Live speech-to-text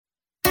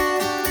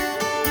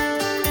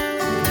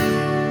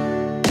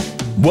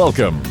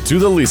Welcome to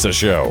The Lisa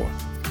Show.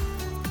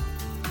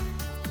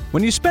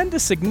 When you spend a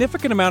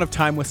significant amount of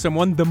time with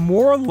someone, the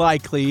more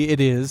likely it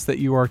is that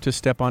you are to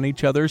step on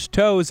each other's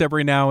toes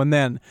every now and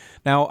then.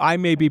 Now, I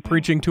may be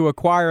preaching to a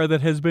choir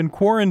that has been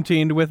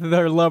quarantined with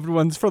their loved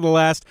ones for the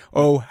last,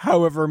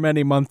 however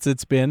many months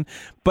it's been,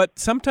 but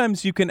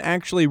sometimes you can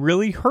actually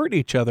really hurt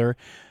each other,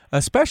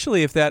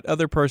 especially if that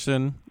other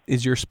person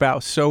is your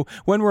spouse. So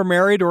when we're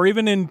married or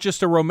even in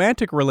just a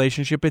romantic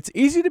relationship, it's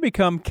easy to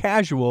become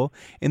casual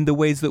in the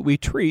ways that we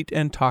treat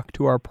and talk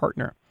to our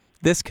partner.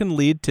 This can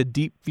lead to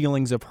deep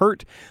feelings of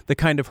hurt, the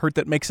kind of hurt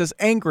that makes us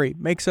angry,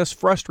 makes us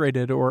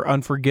frustrated or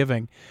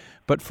unforgiving.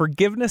 But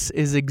forgiveness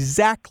is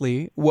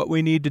exactly what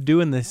we need to do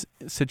in this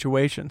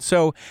situation.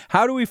 So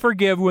how do we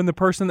forgive when the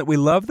person that we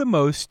love the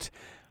most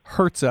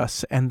hurts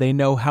us and they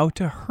know how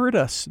to hurt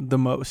us the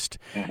most?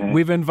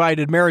 We've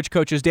invited marriage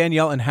coaches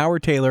Danielle and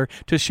Howard Taylor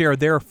to share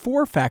their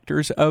 4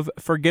 factors of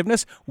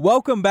forgiveness.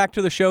 Welcome back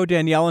to the show,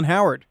 Danielle and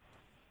Howard.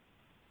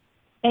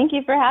 Thank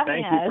you for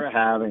having us. Thank you for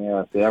having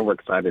us. Yeah, we're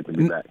excited to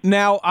be back.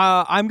 Now,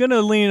 I'm going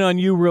to lean on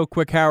you real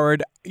quick,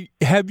 Howard.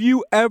 Have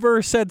you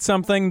ever said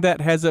something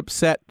that has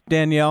upset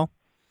Danielle?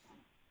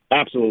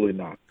 Absolutely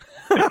not.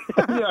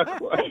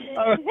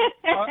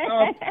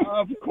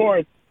 Of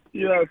course.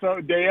 You know, so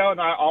Danielle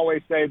and I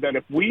always say that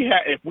if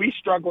we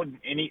struggled in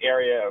any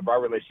area of our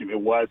relationship,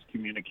 it was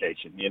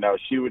communication. You know,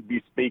 she would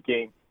be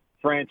speaking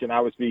French and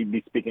I would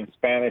be speaking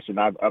Spanish, and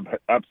I've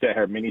upset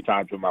her many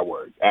times with my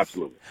words.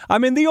 Absolutely. I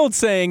mean, the old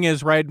saying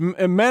is, right,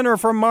 men are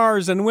from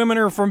Mars and women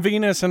are from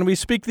Venus, and we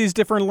speak these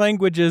different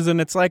languages, and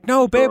it's like,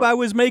 no, babe, I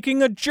was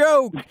making a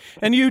joke,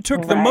 and you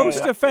took the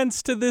most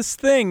offense to this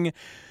thing.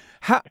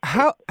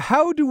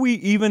 How do we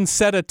even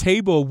set a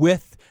table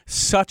with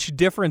such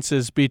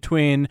differences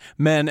between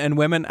men and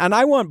women? And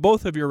I want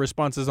both of your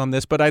responses on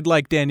this, but I'd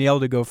like Danielle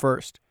to go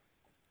first.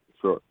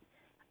 Sure.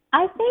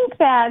 I think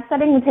that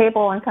setting the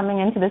table and coming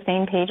into the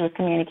same page with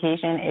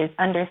communication is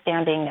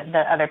understanding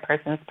the other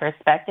person's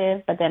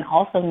perspective, but then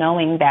also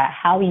knowing that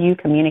how you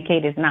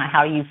communicate is not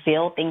how you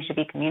feel things should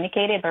be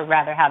communicated, but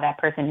rather how that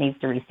person needs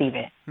to receive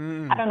it.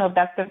 I don't know if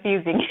that's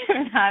confusing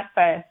or not,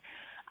 but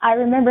I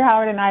remember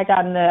Howard and I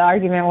got in the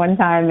argument one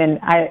time,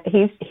 and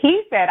he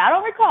said, I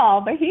don't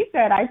recall, but he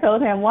said, I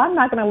told him, well, I'm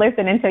not going to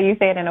listen until you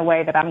say it in a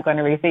way that I'm going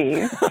to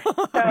receive. So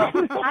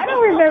I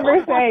don't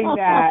remember saying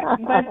that,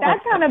 but that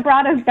kind of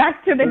brought us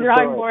back to the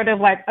drawing board of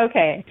like,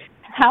 okay,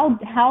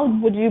 how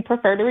would you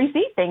prefer to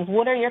receive things?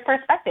 What are your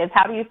perspectives?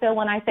 How do you feel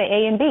when I say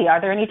A and B? Are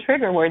there any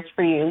trigger words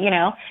for you? You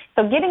know,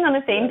 so getting on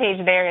the same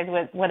page there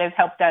is what has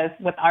helped us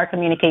with our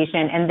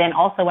communication. And then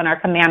also in our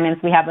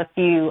commandments, we have a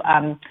few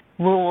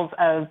rules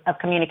of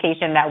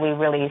communication that we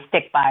really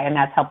stick by, and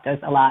that's helped us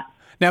a lot.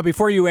 Now,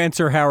 before you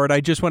answer, Howard,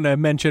 I just want to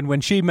mention, when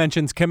she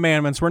mentions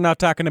commandments, we're not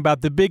talking about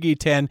the big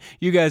E13.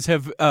 You guys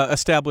have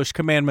established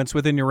commandments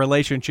within your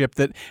relationship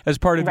that, as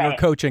part of your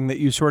coaching, that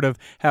you sort of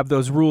have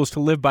those rules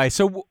to live by.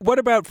 So what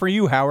about for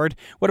you, Howard?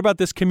 What about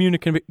this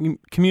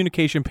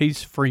communication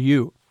piece for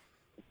you?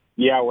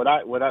 Yeah, what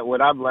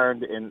I've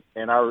learned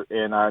in our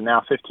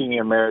now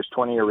 15-year marriage,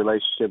 20-year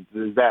relationship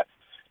is that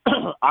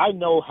I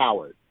know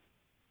Howard.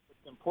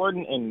 What's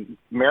important in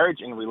marriage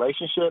and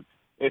relationship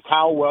is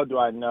how well do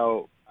I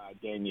know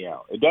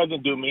Danielle. It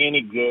doesn't do me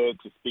any good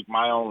to speak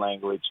my own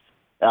language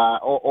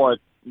or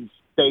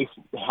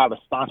have a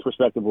staunch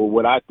perspective of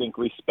what I think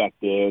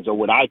respect is or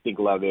what I think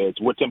love is.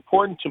 What's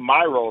important to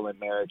my role in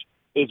marriage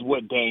is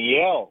what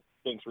Danielle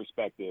thinks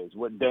respect is,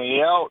 what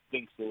Danielle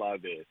thinks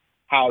love is,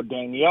 how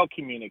Danielle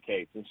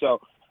communicates. And so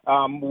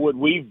what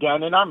we've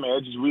done in our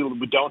marriage is we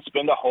don't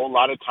spend a whole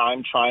lot of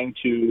time trying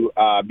to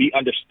be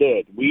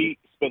understood. We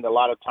spend a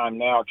lot of time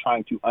now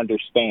trying to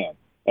understand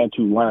and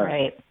to learn.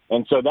 Right.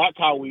 And so that's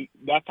how we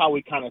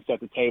kind of set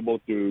the table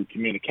through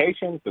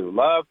communication, through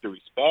love, through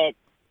respect,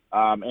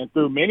 and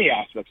through many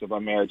aspects of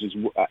our marriages.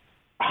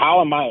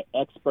 How am I an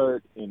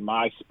expert in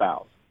my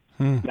spouse?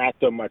 Not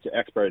so much an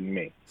expert in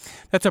me.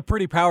 That's a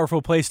pretty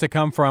powerful place to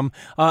come from.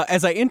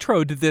 As I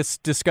introed this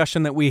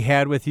discussion that we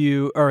had with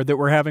you, or that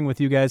we're having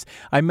with you guys,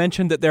 I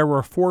mentioned that there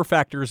were 4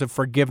 factors of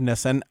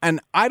forgiveness. And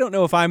I don't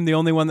know if I'm the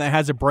only one that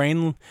has a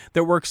brain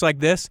that works like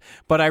this,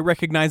 but I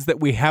recognize that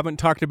we haven't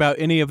talked about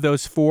any of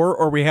those 4,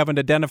 or we haven't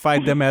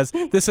identified them as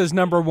this is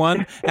number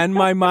 1. And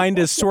my mind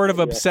is sort of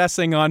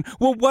obsessing on,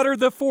 well, what are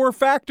the 4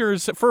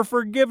 factors for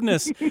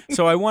forgiveness?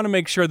 So I want to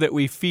make sure that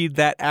we feed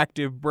that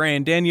active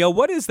brain. Danielle,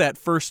 what is that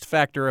first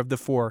factor of the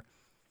 4?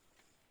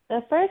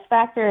 The first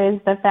factor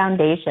is the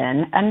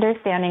foundation,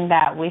 understanding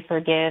that we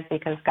forgive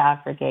because God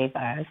forgave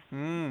us.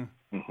 Plain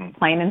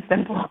and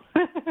simple.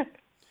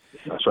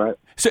 That's right.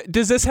 So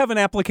does this have an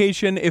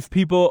application if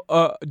people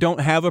don't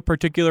have a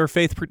particular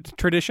faith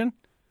tradition?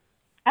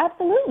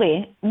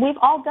 Absolutely. We've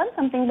all done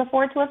something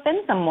before to offend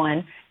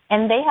someone,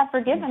 and they have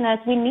forgiven us.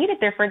 We needed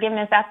their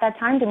forgiveness at that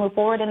time to move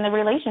forward in the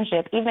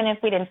relationship. Even if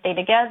we didn't stay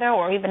together,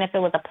 or even if it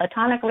was a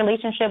platonic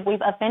relationship, we've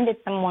offended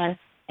someone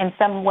in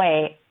some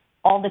way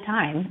all the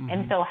time.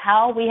 And so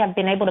how we have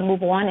been able to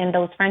move on in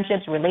those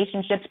friendships,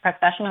 relationships,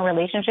 professional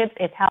relationships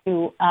is how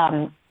to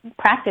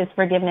practice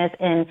forgiveness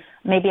in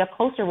maybe a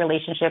closer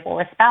relationship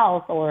or a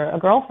spouse or a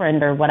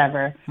girlfriend or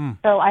whatever.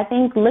 So I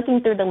think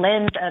looking through the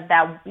lens of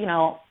that,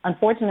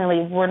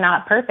 unfortunately, we're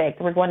not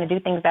perfect. We're going to do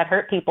things that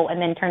hurt people,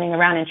 and then turning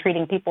around and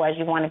treating people as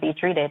you want to be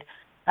treated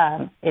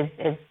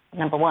is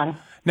number one.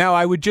 Now,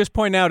 I would just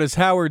point out, as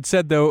Howard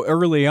said, though,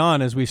 early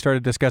on as we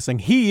started discussing,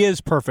 he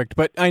is perfect.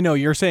 But I know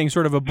you're saying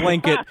sort of a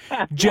blanket,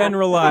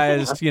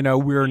 generalized,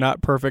 we're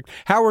not perfect.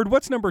 Howard,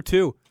 what's number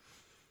two?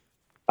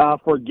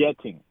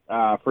 Forgetting.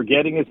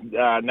 Forgetting is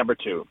number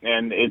two.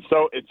 And it's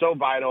so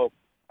vital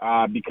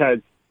because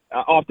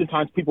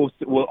oftentimes people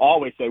will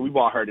always say, we've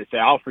all heard it say,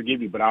 I'll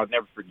forgive you, but I'll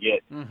never forget.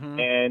 Mm-hmm.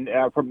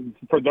 And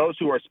for those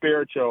who are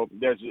spiritual,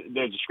 there's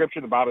a scripture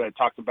in the Bible that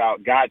talks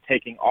about God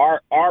taking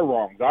our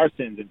wrongs, our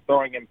sins, and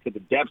throwing them to the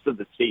depths of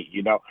the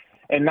sea,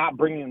 and not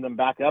bringing them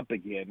back up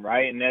again,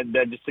 right? And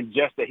that just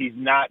suggests that he's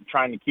not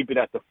trying to keep it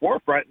at the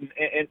forefront.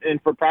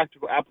 And for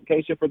practical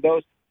application for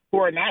those who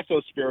are not so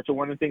spiritual,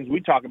 one of the things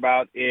we talk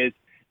about is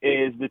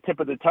the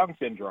tip of the tongue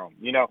syndrome.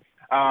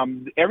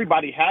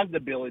 Everybody has the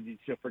ability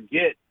to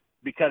forget,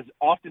 because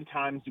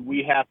oftentimes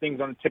we have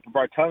things on the tip of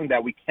our tongue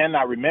that we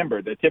cannot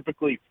remember. They're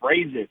typically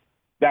phrases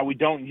that we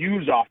don't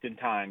use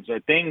oftentimes,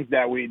 or things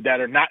that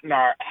are not in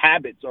our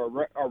habits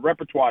or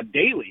repertoire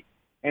daily.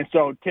 And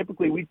so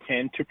typically we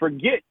tend to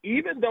forget,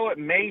 even though it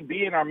may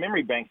be in our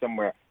memory bank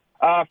somewhere.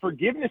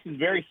 Forgiveness is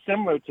very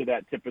similar to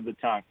that tip of the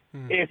tongue.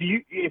 If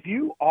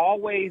you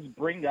always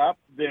bring up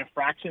the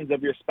infractions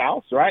of your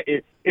spouse, right,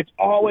 it's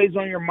always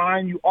on your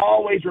mind. You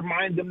always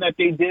remind them that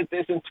they did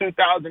this in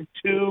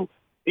 2002.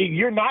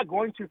 You're not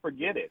going to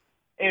forget it.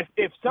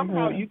 If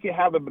somehow you can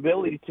have the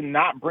ability to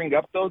not bring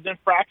up those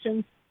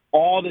infractions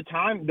all the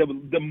time,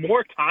 the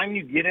more time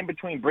you get in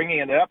between bringing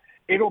it up,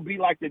 it'll be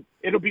like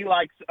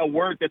a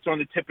word that's on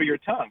the tip of your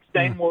tongue.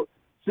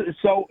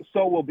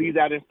 So will be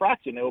that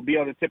infraction. It will be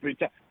on the tip of your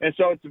tongue. And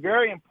so it's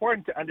very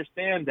important to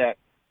understand that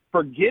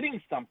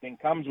forgetting something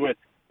comes with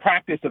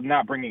practice of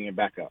not bringing it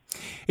back up.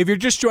 If you're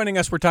just joining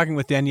us, we're talking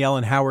with Danielle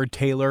and Howard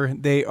Taylor.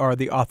 They are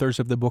the authors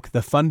of the book,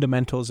 The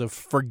Fundamentals of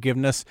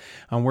Forgiveness.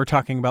 We're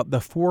talking about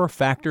the 4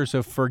 factors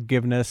of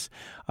forgiveness.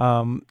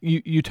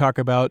 You talk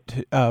about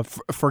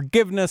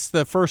forgiveness,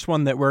 the first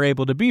one, that we're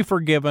able to be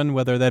forgiven,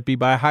 whether that be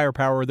by a higher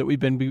power, that we've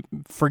been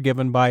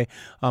forgiven by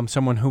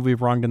someone who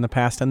we've wronged in the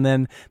past. And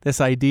then this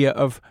idea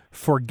of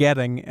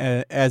forgetting,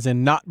 as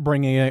in not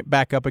bringing it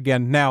back up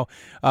again. Now,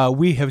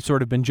 we have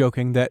sort of been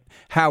joking that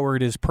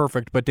Howard is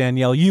perfect, but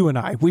Danielle, you and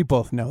I, we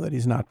both know that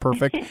he's not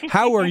perfect.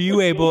 How are you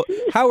able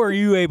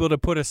to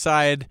put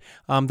aside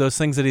those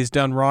things that he's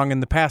done wrong in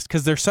the past?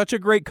 Because they're such a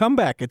great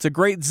comeback. It's a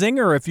great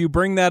zinger if you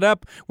bring that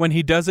up when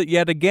he does it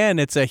yet again.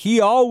 It's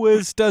he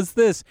always does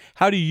this.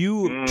 How do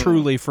you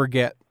truly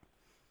forget?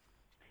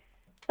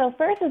 So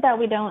first is that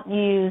we don't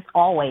use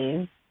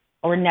always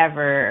or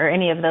never or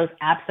any of those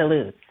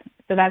absolutes.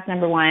 So that's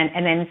number one.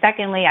 And then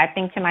secondly, I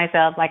think to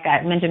myself, like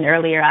I mentioned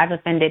earlier, I've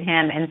offended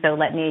him. And so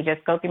let me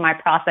just go through my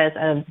process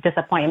of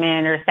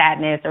disappointment or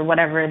sadness or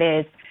whatever it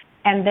is,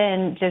 and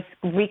then just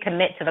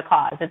recommit to the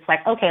cause. It's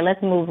like, okay,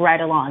 let's move right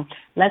along.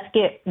 Let's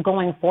get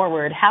going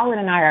forward. Howard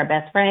and I are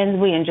best friends.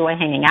 We enjoy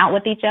hanging out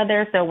with each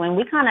other. So when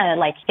we kind of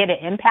like hit an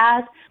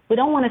impasse, we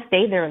don't want to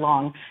stay there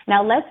long.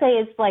 Now, let's say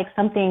it's like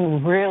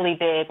something really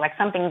big, like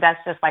something that's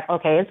just like,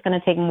 okay, it's going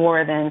to take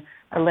more than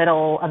a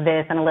little of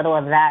this and a little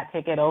of that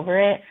to get over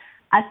it.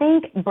 I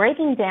think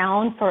breaking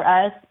down for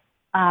us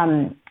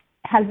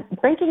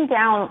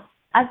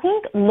I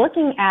think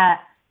looking at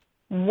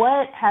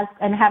what has,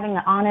 and having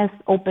an honest,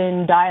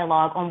 open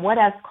dialogue on what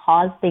has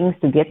caused things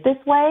to get this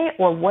way,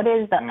 or what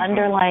is the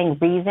underlying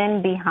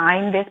reason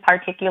behind this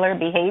particular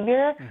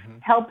behavior,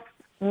 helps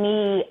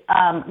me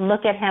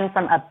look at him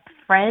from a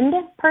friend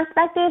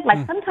perspective.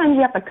 Like sometimes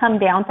you have to come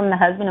down from the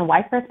husband and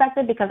wife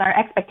perspective, because our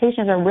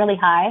expectations are really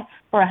high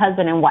for a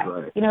husband and wife.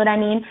 Right. You know what I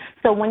mean?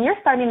 So when you're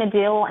starting to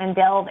deal and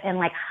delve in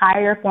like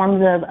higher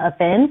forms of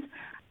offense,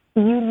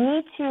 you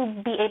need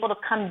to be able to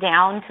come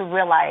down to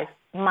realize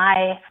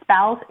my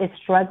spouse is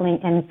struggling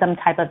in some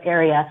type of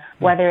area,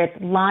 whether it's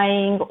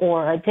lying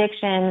or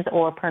addictions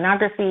or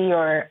pornography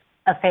or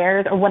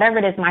affairs or whatever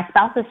it is. My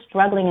spouse is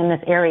struggling in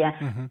this area.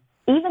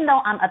 Even though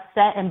I'm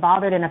upset and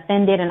bothered and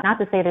offended, and not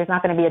to say there's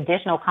not going to be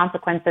additional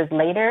consequences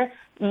later,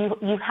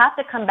 you have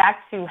to come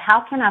back to,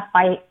 how can I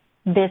fight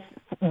this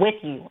with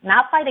you?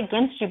 Not fight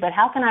against you, but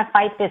how can I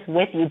fight this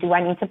with you? Do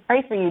I need to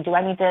pray for you? Do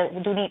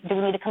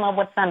we need to come up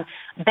with some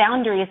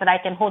boundaries that I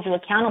can hold you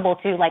accountable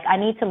to? Like, I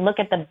need to look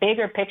at the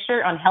bigger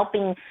picture on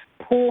helping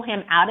pull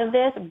him out of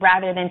this,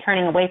 rather than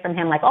turning away from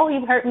him like, oh,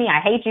 you hurt me,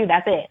 I hate you,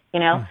 that's it, you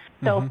know?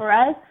 So for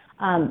us,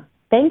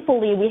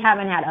 thankfully, we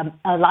haven't had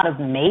a lot of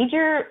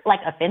major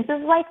like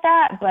offenses like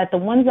that, but the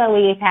ones that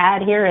we've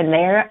had here and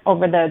there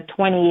over the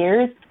 20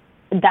 years,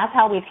 that's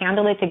how we've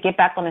handled it to get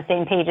back on the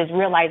same page, is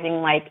realizing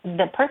like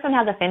the person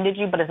has offended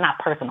you, but it's not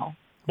personal.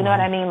 You know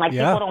what I mean? Like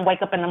people don't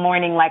wake up in the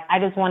morning like, I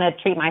just want to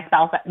treat my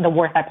spouse the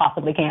worst I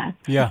possibly can.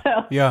 So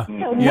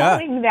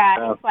knowing that,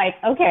 it's like,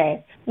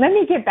 okay, let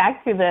me get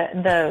back to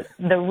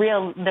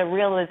the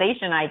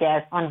realization, I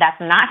guess, on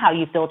that's not how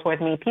you feel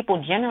towards me.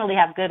 People generally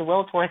have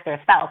goodwill towards their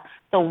spouse.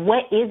 So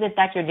what is it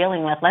that you're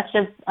dealing with? Let's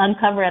just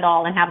uncover it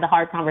all and have the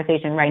hard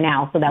conversation right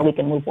now so that we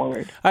can move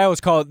forward. I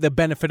always call it the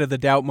benefit of the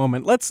doubt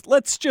moment.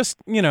 Let's just,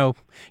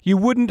 you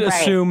wouldn't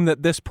assume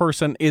that this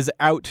person is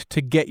out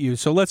to get you.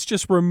 So let's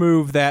just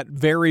remove that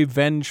very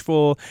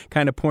vengeful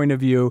kind of point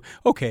of view.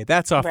 Okay,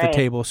 that's off the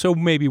table. So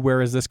maybe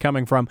where is this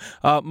coming from?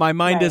 My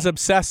mind is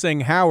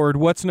obsessing. Howard,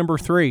 what's number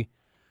 3?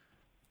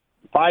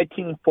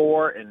 Fighting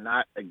for and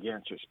not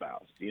against your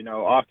spouse.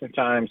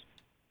 Oftentimes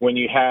when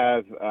you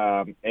have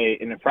an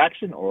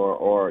infraction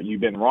or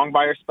you've been wronged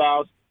by your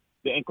spouse,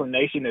 the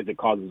inclination is it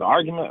causes an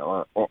argument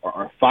or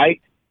a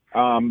fight.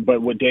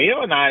 But what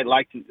Dale and I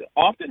like to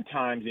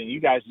oftentimes, and you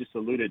guys just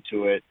alluded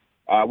to it,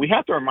 we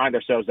have to remind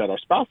ourselves that our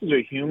spouses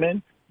are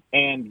human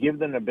and give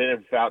them the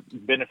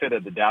benefit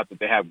of the doubt that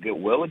they have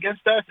goodwill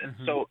against us. And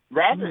so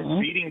rather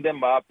than beating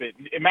them up, as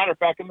a matter of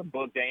fact, in the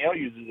book, Danielle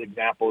uses the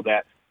example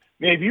that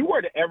if you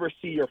were to ever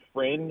see your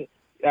friend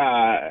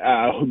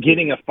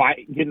getting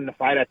in a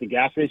fight at the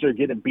gas station or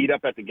getting beat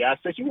up at the gas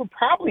station, you would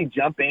probably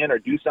jump in or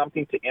do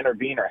something to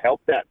intervene or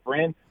help that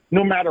friend,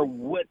 no matter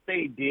what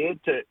they did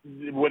to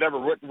what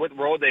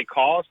role they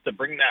caused to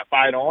bring that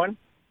fight on.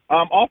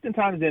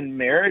 Oftentimes in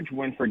marriage,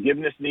 when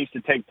forgiveness needs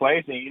to take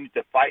place and you need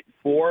to fight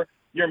for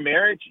your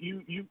marriage,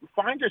 you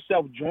find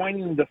yourself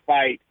joining the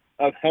fight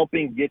of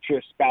helping get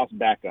your spouse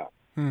back up.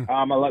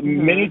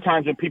 Many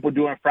times when people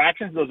do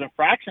infractions, those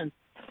infractions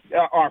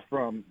are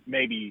from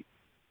maybe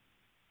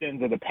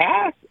sins of the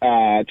past,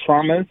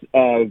 traumas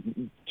of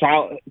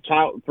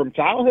from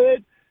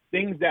childhood,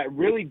 things that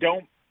really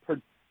don't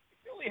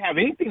particularly have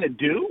anything to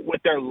do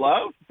with their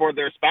love for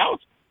their spouse.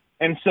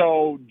 And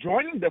so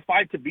joining the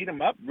fight to beat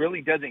them up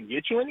really doesn't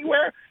get you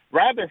anywhere.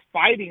 Rather,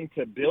 fighting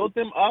to build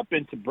them up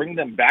and to bring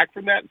them back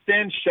from that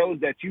sin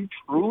shows that you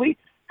truly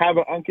have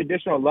an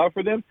unconditional love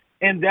for them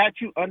and that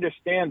you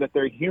understand that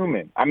they're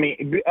human. I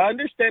mean,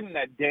 understanding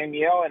that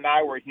Danielle and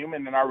I were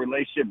human and our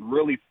relationship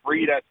really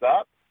freed us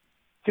up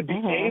to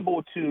be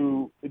able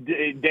to,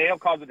 Dale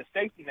calls it a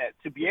safety net,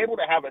 to be able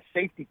to have a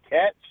safety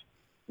catch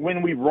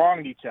when we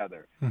wronged each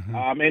other.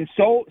 And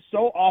so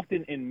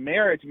often in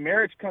marriage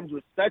comes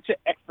with such an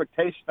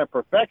expectation of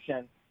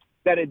perfection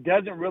that it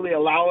doesn't really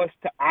allow us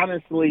to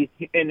honestly,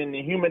 and in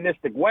a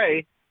humanistic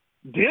way,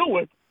 deal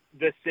with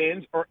the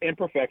sins or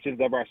imperfections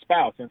of our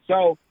spouse. And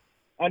so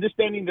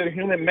understanding that a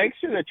human, make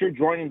sure that you're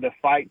joining the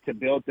fight to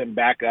build them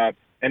back up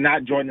and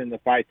not joining the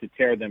fight to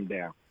tear them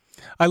down.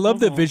 I love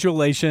the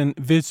visualization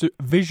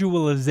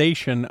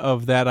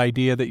of that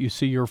idea that you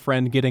see your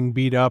friend getting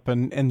beat up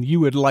and you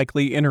would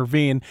likely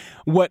intervene.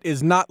 What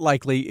is not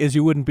likely is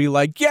you wouldn't be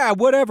like, yeah,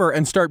 whatever,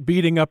 and start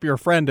beating up your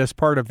friend as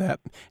part of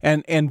that.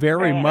 And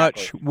very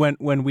much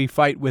when we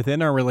fight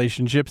within our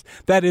relationships,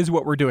 that is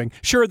what we're doing.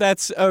 Sure,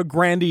 that's a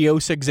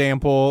grandiose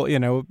example,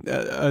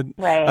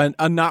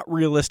 a not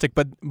realistic,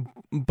 but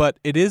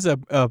it is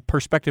a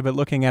perspective at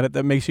looking at it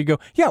that makes you go,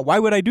 yeah, why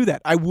would I do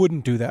that? I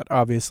wouldn't do that,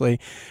 obviously.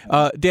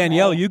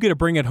 Danielle, you get to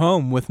bring it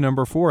home with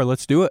number 4.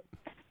 Let's do it.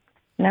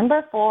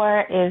 Number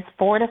 4 is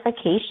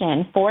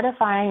fortification,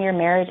 fortifying your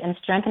marriage and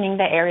strengthening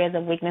the areas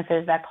of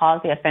weaknesses that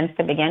caused the offense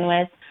to begin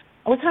with.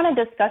 We kind of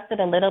discussed it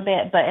a little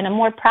bit, but in a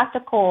more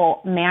practical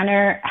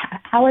manner.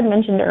 Howard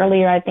mentioned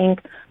earlier, I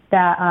think,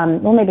 that,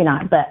 well, maybe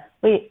not, but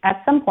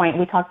at some point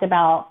we talked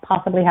about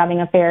possibly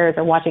having affairs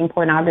or watching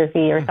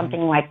pornography or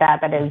something like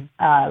that is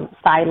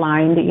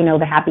sidelined,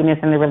 the happiness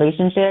in the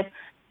relationship.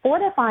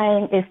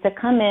 Fortifying is to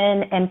come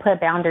in and put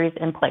boundaries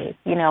in place,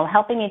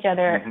 helping each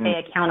other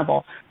stay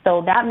accountable.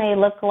 So that may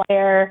look like,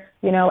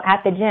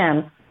 at the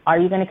gym, are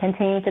you going to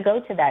continue to go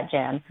to that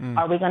gym?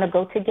 Are we going to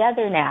go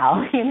together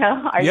now?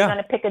 Are you going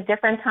to pick a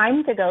different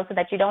time to go so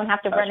that you don't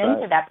have to run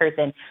into that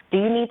person? Do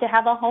you need to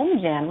have a home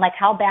gym? Like,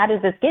 how bad is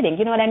this getting?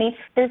 You know what I mean?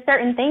 There's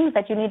certain things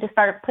that you need to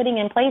start putting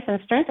in place and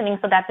strengthening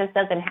so that this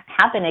doesn't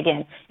happen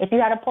again. If you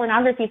had a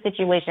pornography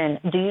situation,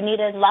 do you need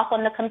a lock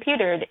on the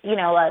computer?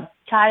 A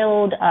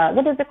child,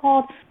 what is it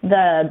called?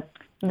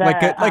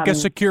 Like a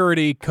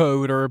security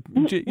code or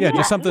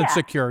just something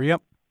secure.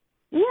 Yep.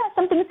 Yeah,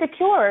 something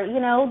secure.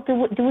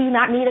 Do we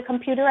not need a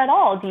computer at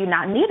all? Do you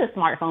not need a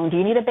smartphone? Do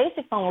you need a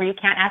basic phone where you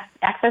can't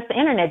access the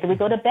internet? Do we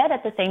go to bed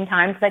at the same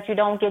time so that you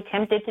don't get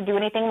tempted to do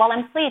anything while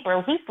I'm asleep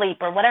or he sleep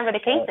or whatever the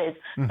case is?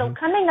 So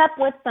coming up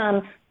with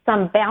some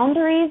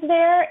boundaries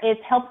there,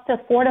 it helps to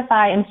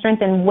fortify and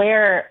strengthen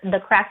where the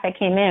cracks that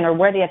came in or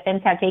where the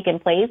offense had taken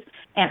place.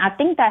 And I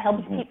think that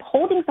helps keep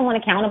holding someone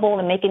accountable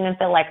and making them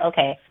feel like,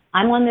 okay,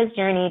 I'm on this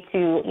journey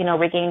to,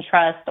 regain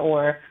trust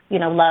or,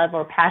 love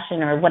or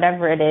passion or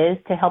whatever it is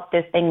to help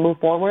this thing move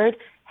forward.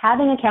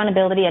 Having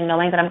accountability and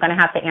knowing that I'm going to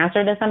have to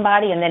answer to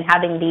somebody and then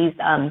having these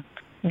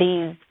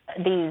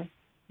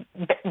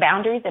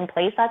boundaries in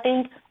place, I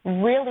think,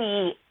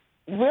 really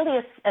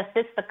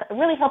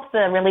helps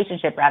the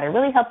relationship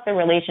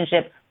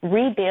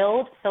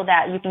rebuild so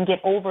that you can get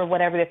over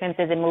whatever the offense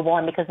is and move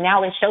on, because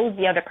now it shows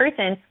the other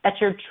person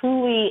that you're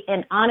truly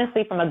and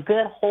honestly from a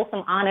good,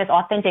 wholesome, honest,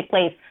 authentic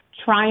place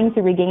trying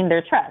to regain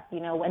their trust,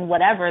 and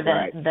whatever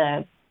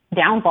the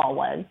downfall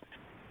was.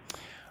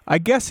 I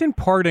guess in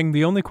parting,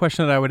 the only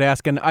question that I would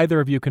ask, and either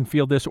of you can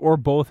field this or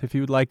both if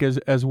you would like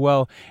as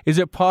well, is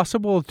it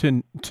possible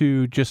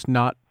to just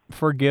not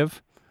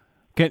forgive?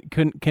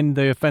 Can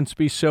the offense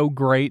be so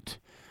great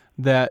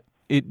that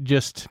it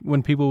just,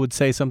 when people would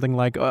say something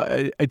like,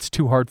 it's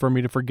too hard for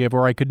me to forgive,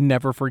 or I could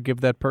never forgive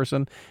that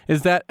person,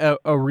 is that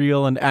a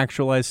real and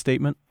actualized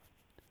statement?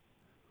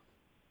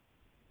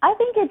 I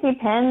think it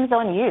depends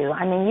on you.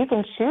 I mean, you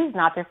can choose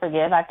not to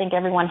forgive. I think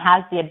everyone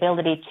has the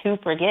ability to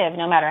forgive,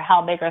 no matter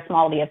how big or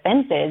small the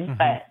offense is. Mm-hmm.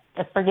 But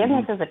the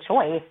forgiveness is a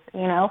choice.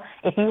 You know,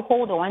 if you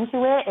hold on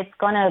to it, it's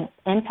going to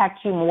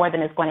impact you more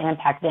than it's going to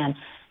impact them.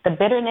 The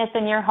bitterness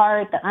in your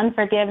heart, the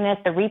unforgiveness,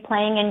 the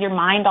replaying in your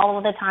mind all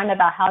of the time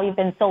about how you've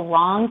been so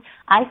wronged.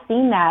 I've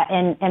seen that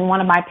in one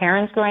of my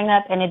parents growing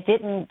up, and it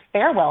didn't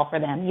fare well for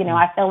them. You know,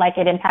 I feel like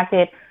it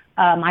impacted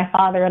my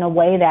father in a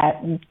way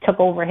that took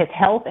over his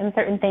health and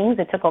certain things.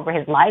 It took over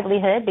his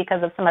livelihood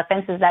because of some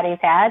offenses that he's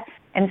had.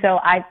 And so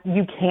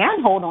you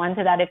can hold on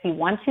to that if you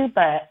want to,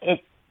 but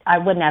I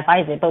wouldn't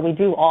advise it, but we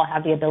do all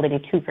have the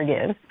ability to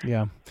forgive.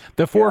 Yeah.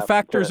 The four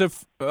factors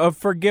of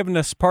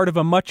forgiveness, part of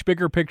a much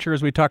bigger picture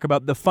as we talk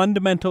about the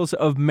fundamentals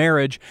of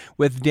marriage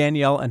with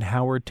Danielle and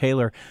Howard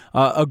Taylor.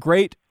 A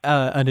great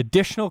an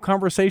additional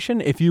conversation.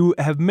 If you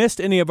have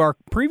missed any of our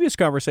previous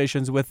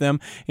conversations with them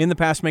in the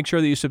past, make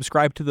sure that you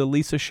subscribe to The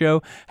Lisa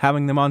Show,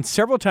 having them on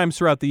several times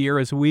throughout the year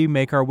as we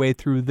make our way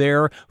through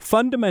their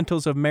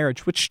Fundamentals of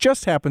Marriage, which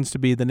just happens to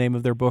be the name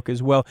of their book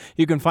as well.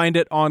 You can find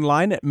it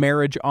online at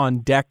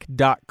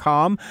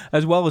marriageondeck.com,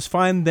 as well as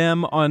find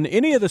them on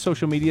any of the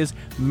social medias,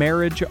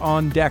 Marriage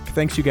on Deck.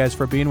 Thanks, you guys,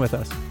 for being with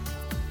us.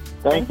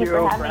 Thank you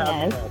for having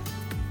us.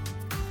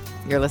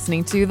 You're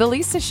listening to The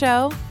Lisa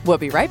Show. We'll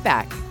be right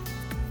back.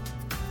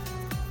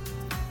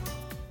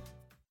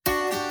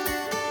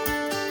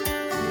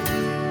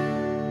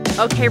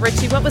 Okay,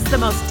 Richie, what was the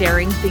most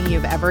daring thing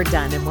you've ever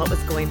done, and what was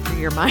going through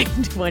your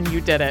mind when you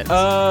did it?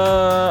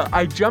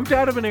 I jumped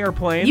out of an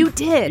airplane. You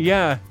did?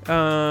 Yeah,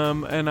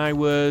 and I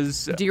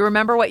was... Do you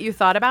remember what you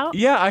thought about?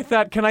 Yeah, I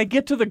thought, can I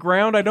get to the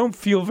ground? I don't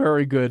feel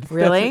very good.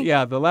 Really?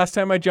 Yeah, the last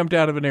time I jumped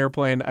out of an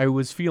airplane, I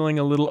was feeling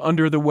a little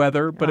under the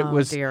weather, but it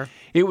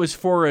was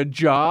for a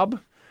job.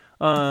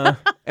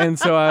 And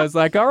so I was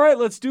like, all right,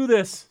 let's do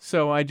this.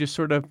 So I just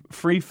sort of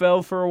free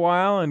fell for a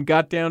while and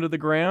got down to the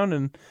ground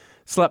and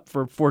slept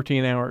for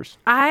 14 hours.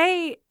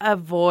 I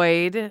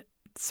avoid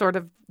sort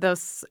of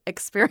those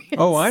experiences.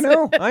 Oh, I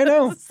know.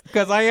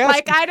 Because I asked.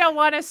 Like, I don't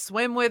want to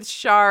swim with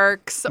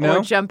sharks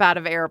or jump out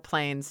of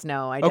airplanes.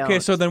 No, I don't. Okay,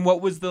 so then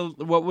what was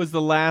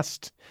the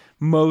last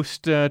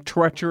most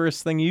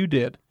treacherous thing you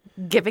did?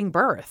 Giving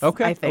birth.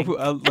 Okay. I think.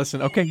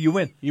 Listen. Okay, you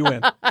win.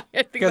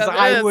 Because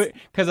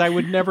I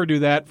would never do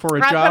that for a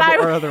job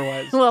or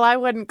otherwise. Well, I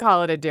wouldn't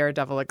call it a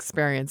daredevil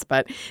experience,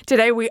 but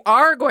today we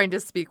are going to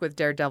speak with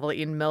Daredevil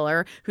Ian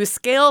Miller, who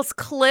scales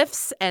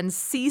cliffs and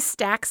sea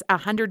stacks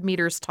 100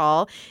 meters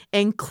tall,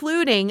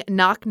 including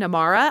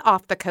Knocknamara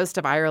off the coast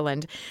of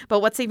Ireland.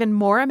 But what's even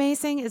more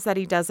amazing is that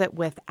he does it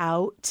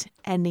without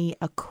any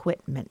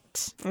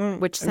equipment,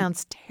 which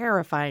sounds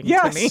terrifying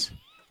to me.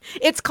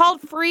 It's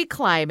called free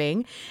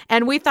climbing,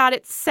 and we thought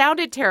it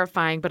sounded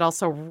terrifying, but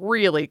also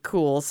really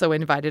cool. So we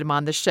invited him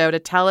on the show to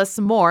tell us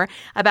more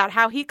about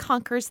how he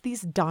conquers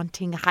these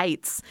daunting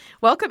heights.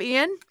 Welcome,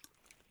 Ian.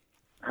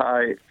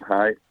 Hi.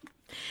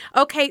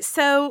 Okay,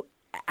 so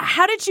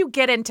how did you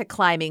get into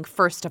climbing,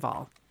 first of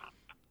all?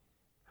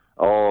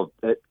 I'm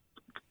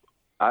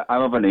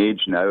of an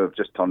age now, I've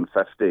just turned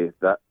 50,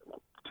 that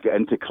to get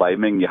into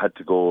climbing, you had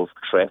to go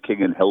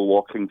trekking and hill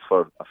walking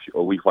for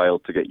a wee while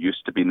to get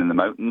used to being in the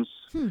mountains.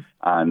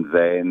 And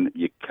then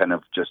you kind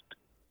of just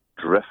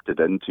drifted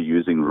into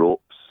using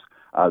ropes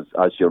as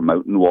your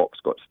mountain walks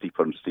got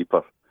steeper and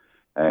steeper.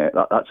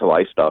 That's how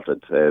I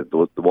started. There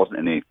wasn't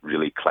any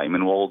really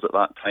climbing walls at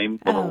that time.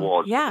 Well, there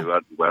was. Yeah.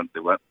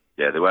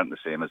 They weren't the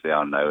same as they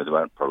are now. They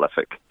weren't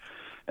prolific.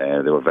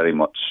 They were very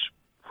much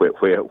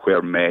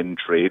where men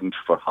trained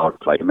for hard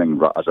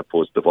climbing as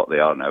opposed to what they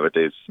are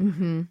nowadays.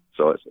 Mm-hmm.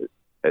 So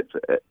it's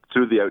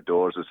through the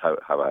outdoors is how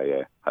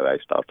I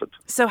started.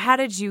 So how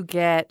did you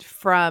get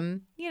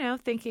from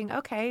thinking,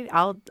 okay,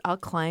 I'll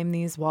climb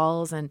these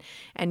walls and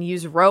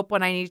use rope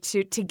when I need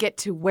to get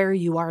to where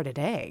you are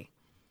today?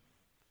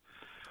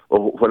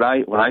 Well, when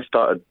I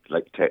started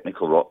like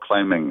technical rock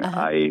climbing,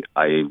 I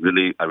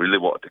really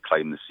wanted to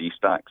climb the sea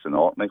stacks in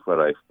Orkney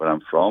where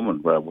I'm from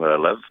and where I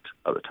lived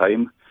at the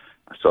time.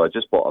 So I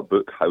just bought a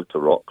book, How to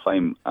Rock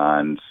Climb,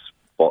 and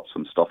bought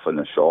some stuff in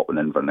a shop in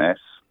Inverness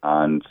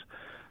and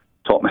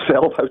taught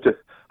myself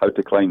how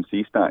to climb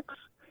sea stacks.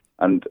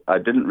 And I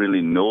didn't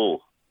really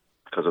know,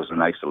 because I was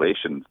in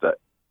isolation, that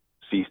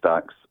sea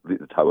stacks,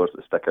 the towers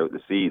that stick out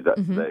the sea, that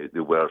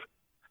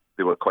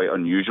they were quite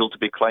unusual to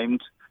be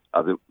climbed.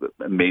 The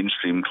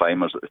mainstream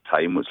climbers at the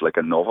time was like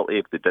a novelty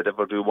if they did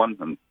ever do one,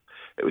 and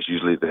it was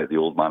usually the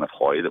Old Man of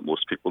Hoy that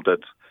most people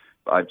did.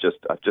 But I've just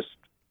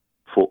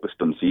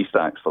focused on sea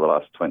stacks for the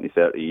last 20,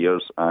 30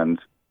 years, and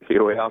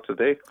here we are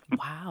today.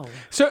 Wow.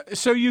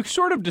 So you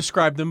sort of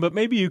described them, but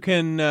maybe you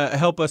can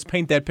help us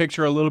paint that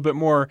picture a little bit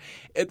more.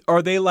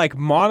 Are they like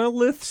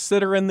monoliths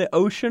that are in the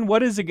ocean?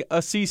 What is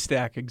a sea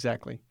stack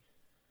exactly?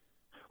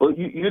 Well,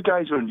 you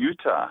guys are in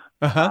Utah,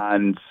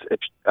 and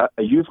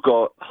you've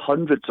got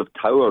hundreds of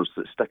towers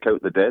that stick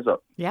out the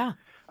desert. Yeah.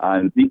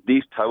 And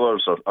these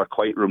towers are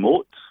quite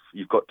remote.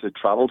 You've got to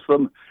travel to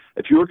them.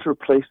 If you were to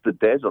replace the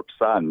desert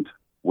sand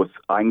with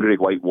angry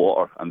white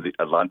water and the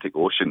Atlantic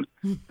Ocean,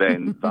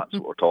 then that's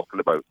what we're talking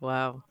about.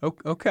 Wow.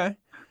 Okay.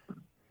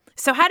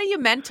 So how do you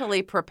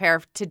mentally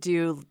prepare to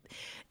do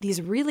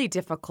these really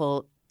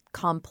difficult,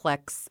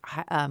 complex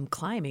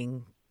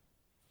climbing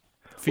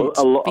feats?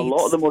 Well, a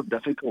lot of the more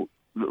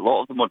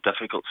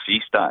difficult sea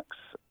stacks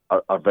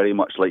are very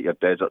much like your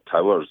desert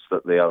towers,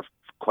 that they are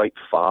quite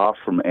far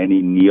from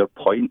any near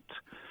point.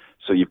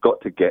 So you've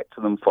got to get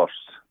to them first.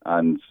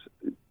 And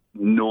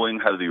knowing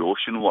how the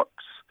ocean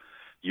works,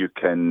 you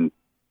can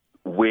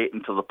wait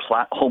until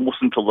almost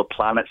until the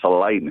planets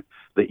align,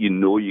 that you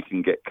know you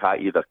can get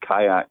either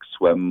kayak,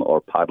 swim,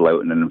 or paddle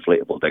out in an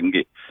inflatable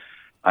dinghy.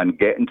 And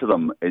getting to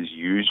them is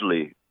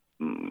usually,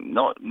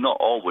 not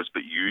always,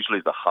 but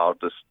usually the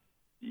hardest.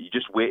 You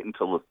just wait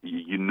until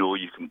you know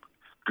you can,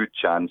 good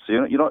chance.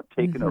 You're not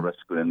taking a risk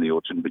going in the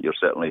ocean, but you're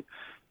certainly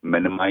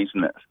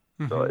minimizing it.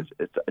 So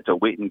it's a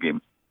waiting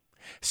game.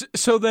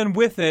 So then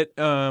with it,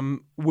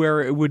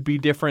 where it would be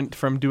different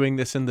from doing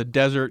this in the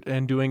desert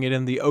and doing it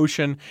in the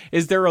ocean,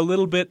 is there a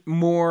little bit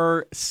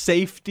more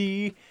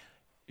safety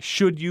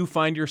should you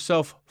find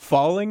yourself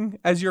falling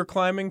as you're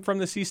climbing from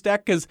the sea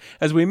stack? Because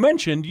as we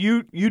mentioned,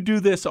 you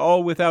do this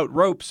all without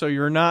rope, so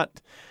you're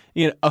not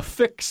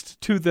affixed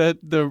to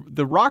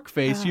the rock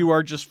face. You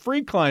are just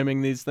free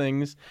climbing these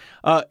things.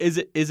 Is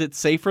it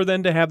safer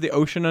then to have the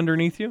ocean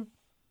underneath you?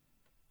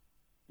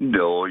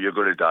 No, you're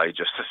going to die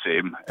just the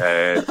same.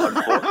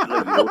 Unfortunately,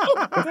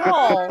 the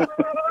Oh, ocean...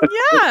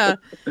 yeah.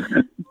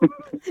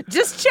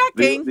 Just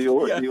checking. The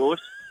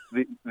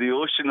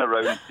ocean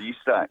around sea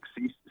stacks.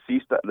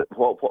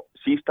 What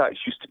sea stacks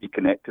used to be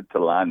connected to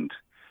land.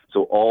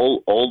 So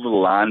all the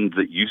land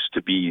that used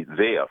to be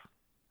there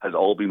has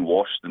all been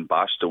washed and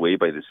bashed away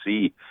by the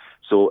sea.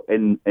 So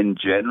in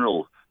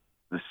general,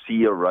 the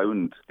sea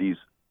around these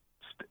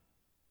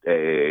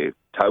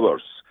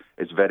towers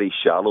is very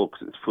shallow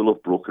because it's full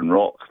of broken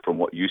rock from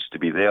what used to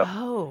be there.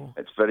 Oh.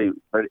 It's very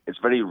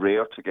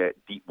rare to get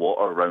deep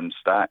water around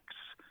stacks,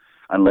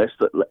 unless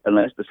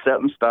there's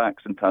certain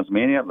stacks in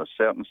Tasmania, there's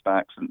certain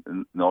stacks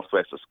in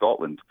northwest of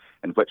Scotland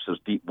in which there's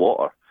deep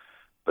water.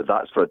 But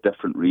that's for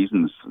different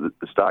reasons.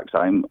 The stacks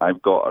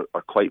I've got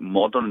are quite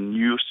modern,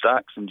 new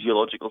stacks in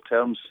geological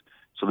terms,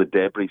 so the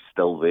debris is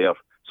still there.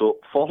 So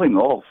falling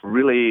off,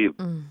 really,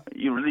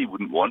 you really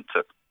wouldn't want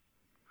to.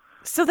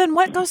 So then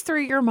what goes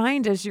through your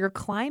mind as you're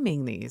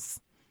climbing these?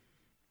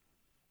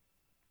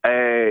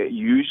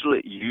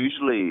 Usually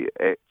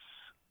it's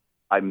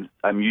I'm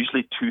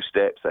usually 2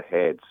 steps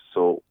ahead.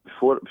 So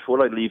before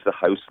I leave the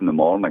house in the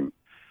morning,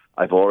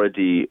 I've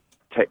already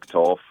ticked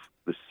off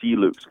the sea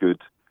looks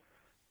good,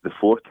 the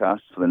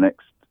forecast for the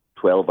next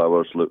 12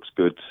 hours looks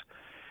good.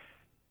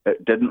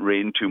 It didn't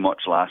rain too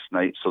much last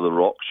night, so the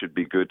rock should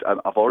be good.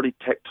 I've already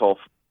ticked off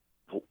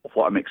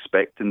what I'm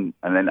expecting,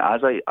 and then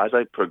as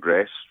I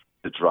progress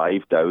the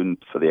drive down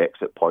for the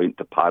exit point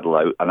to paddle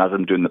out, and as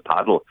I'm doing the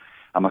paddle,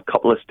 I'm a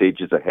couple of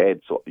stages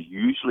ahead. So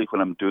usually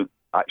when I'm doing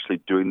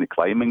the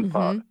climbing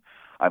part,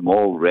 I'm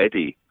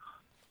already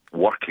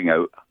working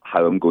out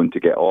how I'm going to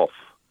get off,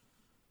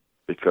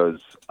 because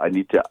I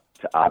need to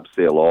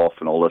abseil off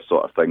and all this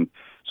sort of thing.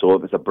 So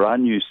if it's a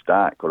brand new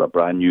stack or a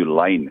brand new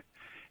line,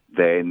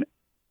 then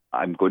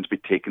I'm going to be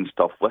taking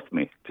stuff with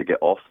me to get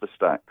off the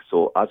stack.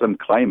 So as I'm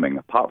climbing,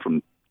 apart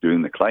from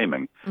doing the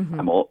climbing,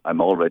 I'm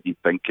already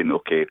thinking,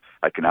 okay,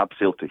 I can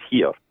abseil to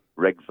here,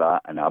 rig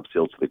that, and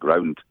abseil to the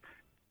ground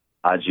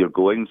as you're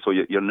going. So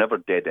you're never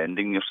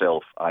dead-ending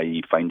yourself,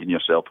 i.e. finding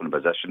yourself in a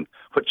position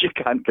which you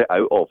can't get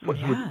out of,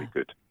 which wouldn't be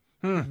good.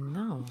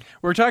 No.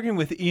 We're talking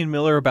with Ian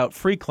Miller about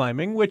free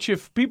climbing, which,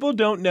 if people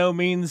don't know,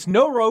 means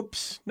no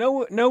ropes,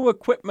 no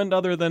equipment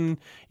other than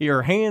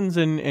your hands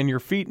and your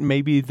feet, and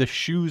maybe the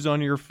shoes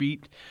on your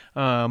feet.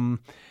 To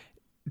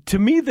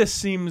me, this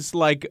seems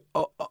like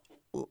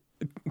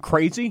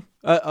crazy.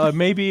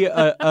 Maybe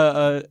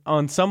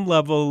on some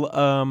level,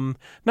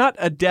 not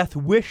a death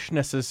wish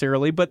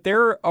necessarily, but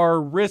there are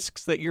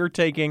risks that you're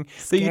taking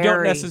that you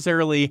don't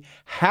necessarily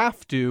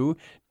have to.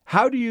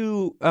 How do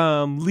you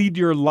lead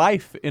your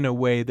life in a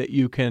way that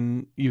you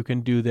can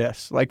do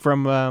this? Like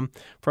from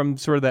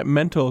sort of that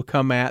mental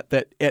come at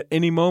that at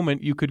any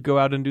moment you could go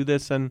out and do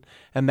this and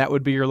that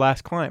would be your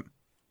last climb.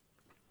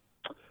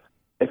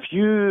 If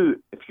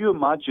you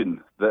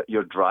imagine that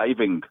you're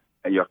driving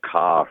your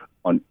car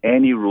on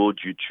any road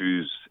you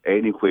choose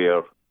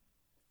anywhere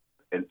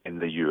in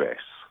the US,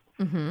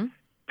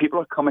 people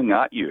are coming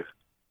at you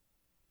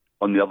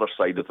on the other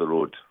side of the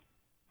road.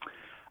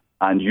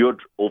 And you're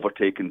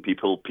overtaking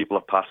people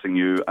are passing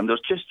you, and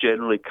there's just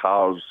generally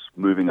cars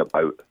moving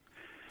about.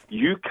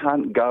 You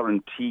can't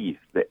guarantee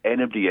that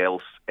anybody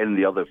else in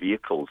the other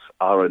vehicles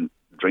are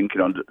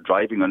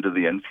driving under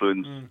the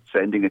influence,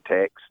 sending a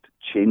text,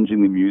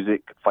 changing the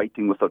music,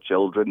 fighting with their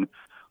children,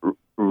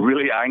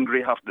 really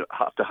angry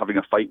after having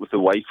a fight with the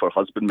wife or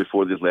husband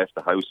before they've left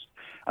the house,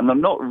 and they're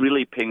not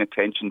really paying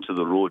attention to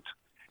the road,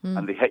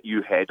 and they hit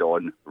you head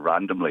on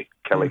randomly,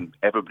 killing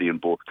everybody in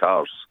both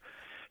cars.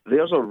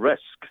 There's a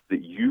risk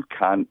that you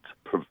can't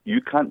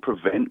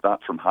prevent that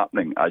from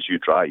happening as you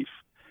drive.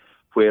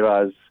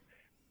 Whereas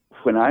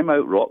when I'm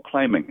out rock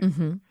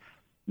climbing,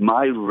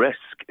 my risk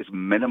is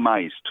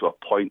minimized to a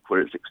point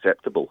where it's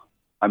acceptable.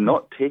 I'm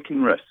not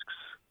taking risks.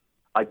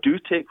 I do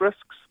take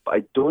risks, but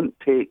I don't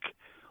take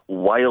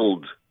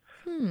wild,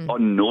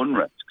 unknown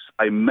risks.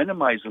 I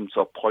minimize them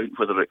to a point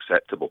where they're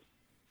acceptable.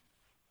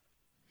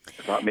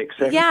 Does that make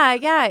sense?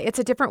 Yeah. It's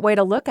a different way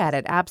to look at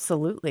it.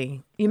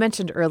 Absolutely. You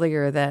mentioned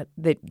earlier that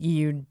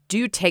you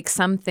do take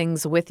some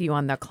things with you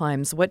on the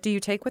climbs. What do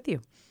you take with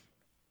you?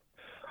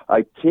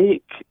 I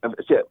take,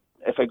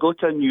 if I go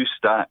to a new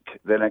stack,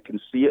 then I can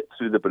see it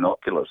through the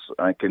binoculars.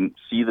 And I can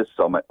see the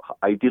summit.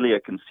 Ideally, I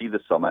can see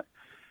the summit.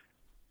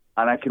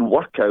 And I can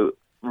work out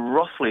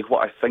roughly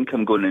what I think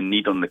I'm going to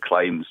need on the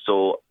climb.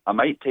 So I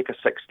might take a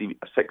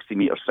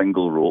 60-meter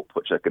single rope,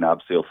 which I can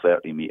abseil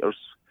 30 meters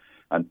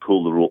and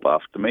pull the rope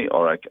after me,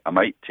 or I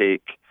might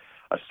take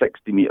a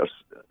 60-meter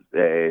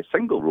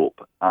single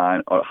rope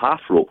or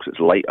half rope because it's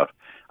lighter,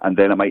 and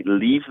then I might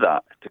leave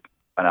that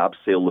and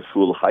abseil the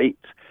full height.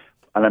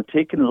 And I'm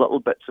taking little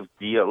bits of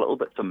gear, little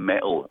bits of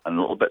metal, and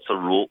little bits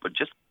of rope, and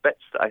just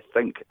bits that I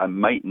think I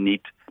might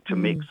need to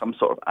make some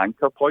sort of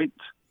anchor point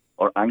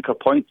or anchor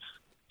points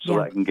so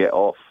that I can get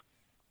off.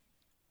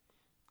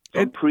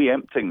 So I'm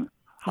preempting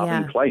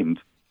having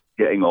climbed,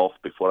 getting off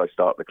before I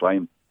start the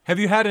climb. Have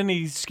you had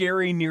any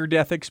scary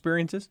near-death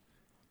experiences?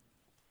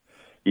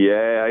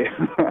 Yeah,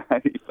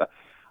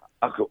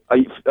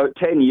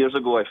 10 years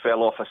ago I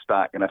fell off a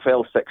stack and I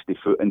fell 60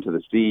 foot into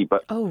the sea,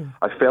 but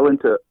I fell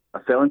into a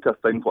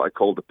thing what I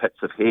call the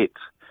pits of hate,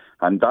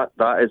 and that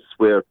is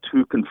where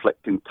two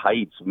conflicting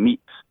tides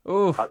meet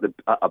at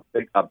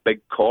a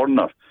big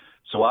corner.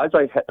 So as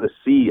I hit the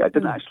sea, I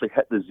didn't actually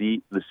hit the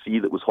sea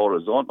that was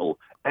horizontal.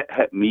 It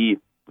hit me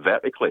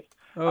vertically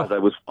as I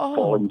was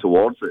falling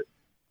towards it.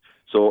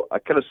 So I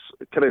kind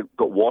of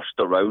got washed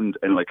around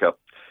in like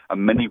a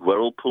mini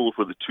whirlpool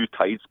where the two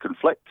tides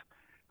conflict,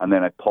 and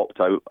then I popped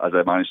out as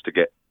I managed to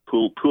get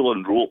pull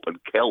and rope and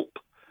kelp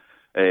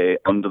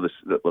under the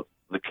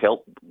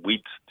kelp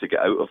weed to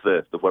get out of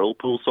the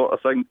whirlpool sort of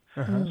thing.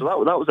 So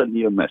that was a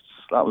near miss.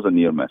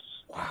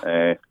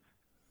 Wow.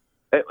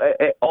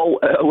 It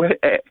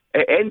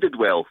ended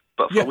well,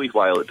 but for a wee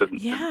while it didn't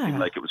seem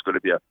like it was going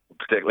to be a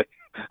particularly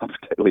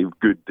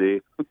good day.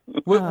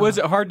 Was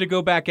it hard to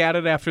go back at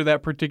it after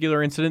that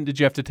particular incident? Did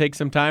you have to take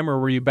some time, or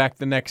were you back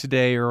the next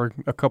day or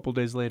a couple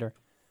days later?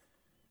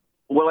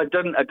 Well, I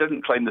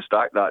didn't climb the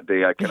stack that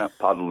day. I kind of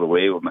paddled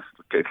away with my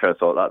kind of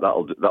thought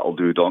that'll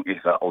do, donkey.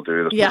 That'll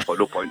do. There's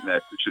no point in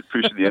there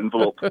pushing the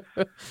envelope.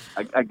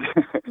 I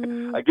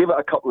gave it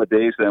a couple of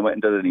days, and then I went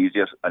and did an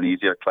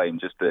easier climb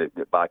just to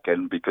get back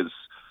in, because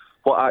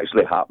what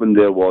actually happened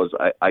there was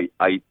I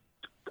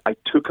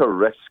took a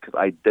risk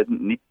I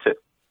didn't need to.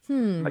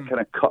 I kind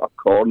of cut a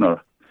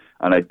corner,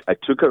 and I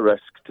took a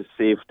risk to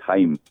save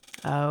time,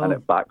 and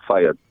it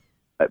backfired.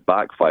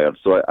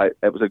 So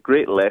it was a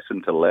great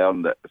lesson to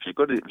learn that if you're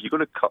going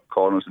to cut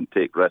corners and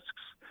take risks,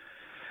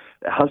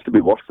 it has to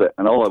be worth it.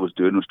 And all I was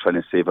doing was trying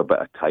to save a bit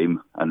of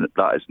time, and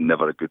that is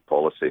never a good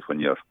policy when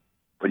you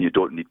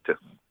don't need to.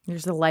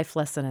 There's a life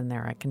lesson in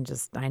there.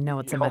 I know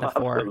it's a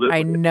metaphor. Absolutely.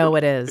 I know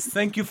it is.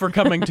 Thank you for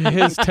coming to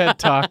his TED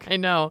Talk. I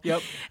know.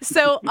 Yep.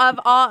 So,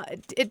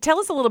 tell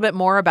us a little bit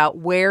more about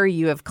where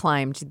you have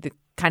climbed, the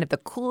kind of the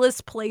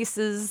coolest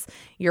places,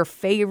 your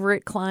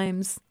favorite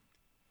climbs.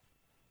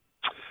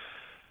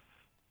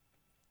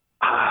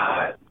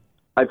 I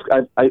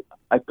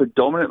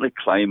predominantly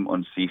climb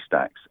on sea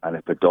stacks, and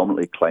I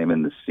predominantly climb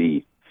in the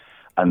sea,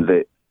 and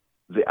the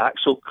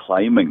actual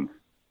climbing,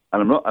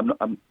 and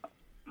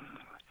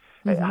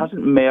it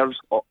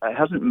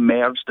hasn't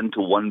merged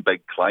into one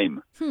big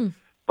climb,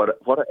 but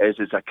what it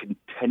is a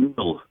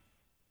continual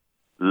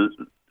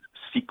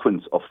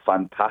sequence of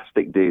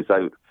fantastic days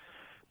out.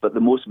 But the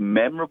most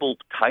memorable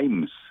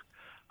times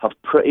have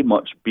pretty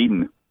much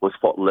been with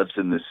what lives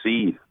in the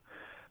sea.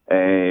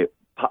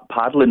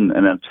 Paddling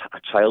in a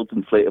child's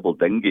inflatable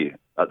dinghy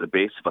at the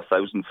base of a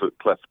 1,000-foot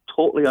cliff,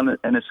 totally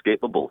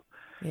inescapable,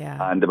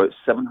 and about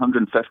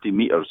 750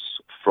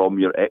 meters from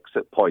your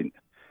exit point,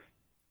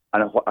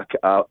 and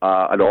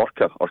an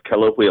orca or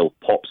killer whale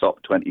pops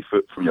up 20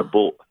 foot from your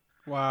boat.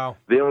 Wow,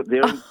 they're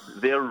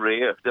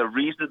rare. They're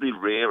reasonably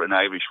rare in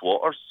Irish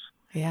waters.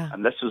 Yeah,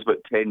 and this was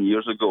about 10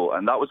 years ago,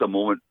 and that was a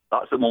moment.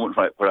 That's the moment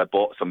where I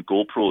bought some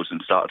GoPros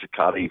and started to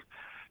carry.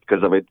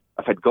 Because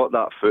if I'd got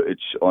that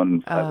footage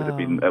on,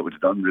 it would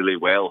have done really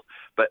well.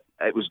 But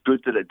it was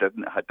good that I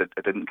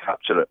didn't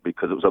capture it,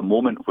 because it was a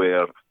moment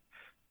where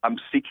I'm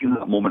seeking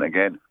that moment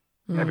again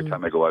every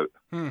time I go out.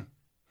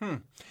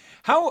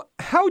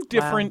 How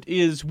different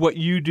is what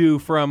you do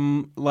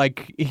from,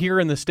 like, here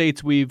in the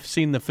States, we've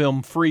seen the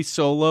film Free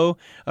Solo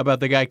about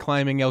the guy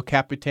climbing El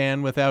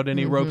Capitan without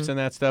any ropes and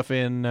that stuff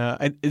in,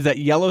 is that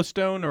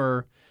Yellowstone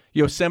or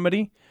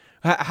Yosemite?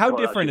 How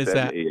different is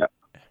that? Yeah.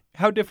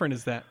 How different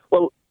is that?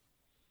 Well,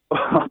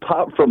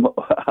 apart from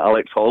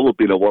Alex Hall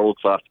being a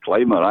world-class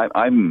climber,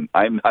 I'm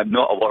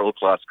not a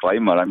world-class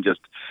climber. I'm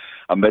just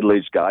a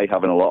middle-aged guy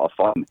having a lot of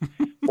fun.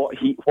 What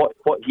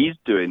he's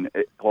doing,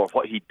 or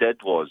what he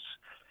did was,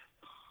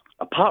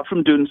 apart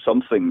from doing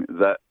something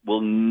that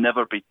will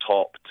never be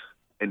topped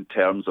in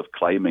terms of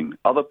climbing,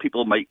 other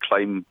people might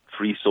climb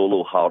free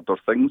solo harder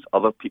things.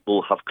 Other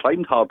people have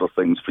climbed harder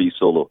things free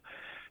solo,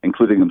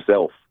 including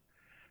himself.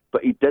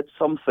 But he did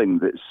something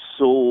that's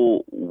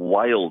so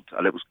wild,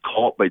 and it was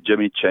caught by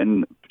Jimmy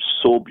Chin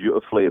so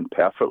beautifully and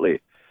perfectly,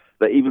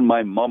 that even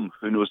my mum,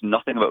 who knows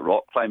nothing about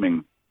rock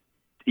climbing,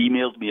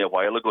 emailed me a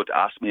while ago to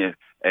ask me,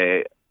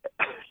 did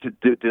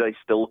I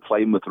still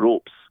climb with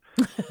ropes?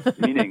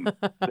 Meaning,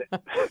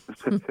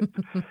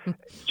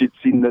 she'd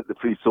seen the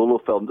free solo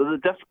film.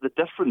 The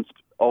difference,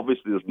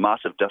 obviously, there's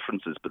massive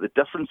differences, but the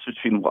difference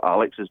between what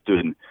Alex is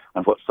doing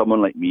and what someone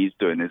like me is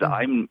doing is that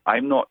I'm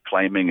not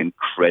climbing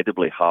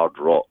incredibly hard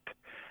rock.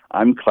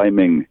 I'm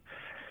climbing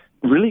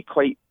really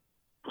quite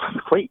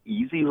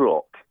easy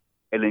rock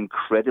in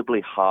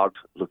incredibly hard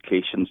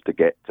locations to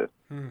get to.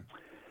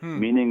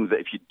 Meaning that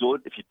if you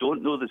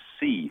don't know the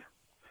sea,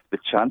 the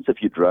chance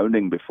of you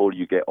drowning before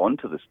you get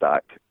onto the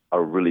stack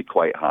are really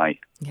quite high.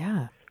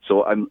 Yeah.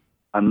 So I'm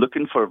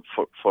looking for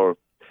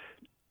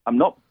I'm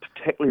not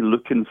particularly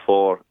looking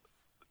for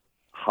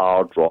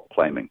hard rock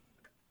climbing.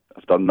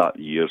 I've done that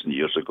years and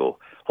years ago.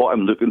 What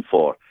I'm looking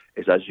for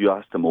is, as you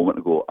asked a moment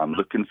ago, I'm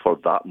looking for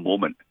that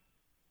moment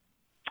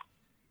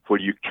where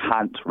you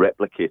can't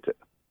replicate it.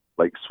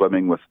 Like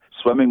swimming with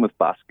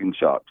basking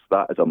sharks.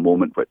 That is a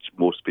moment which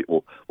most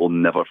people will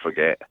never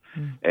forget.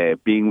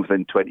 Being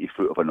within 20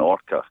 foot of an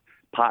orca,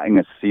 patting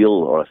a seal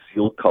or a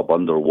seal cub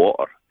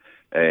underwater,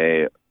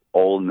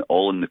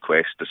 all in the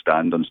quest to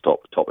stand on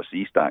top of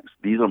sea stacks.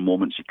 These are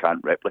moments you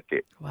can't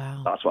replicate.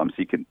 Wow. That's what I'm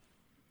seeking.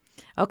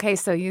 Okay,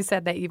 so you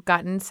said that you've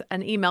gotten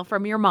an email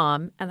from your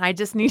mom, and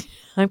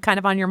I'm kind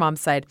of on your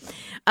mom's side.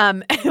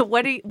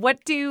 What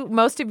do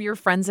most of your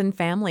friends and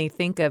family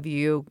think of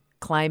you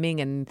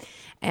climbing,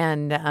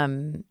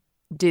 and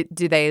do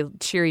they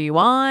cheer you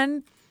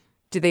on?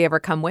 Do they ever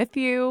come with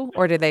you,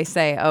 or do they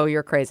say, "Oh,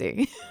 you're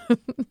crazy"?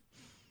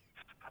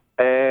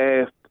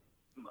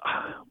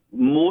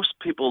 Most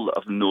people that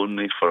have known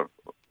me for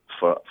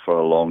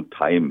a long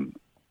time,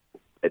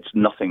 it's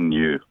nothing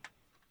new.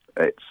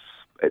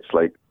 It's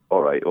like,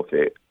 all right,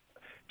 okay.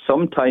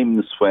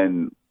 Sometimes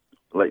when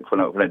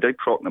I did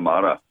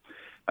Crocknamara,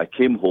 I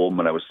came home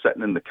and I was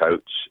sitting in the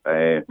couch.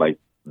 My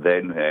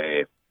then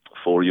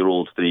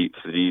 4-year-old,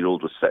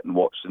 3-year-old was sitting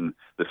watching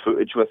the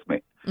footage with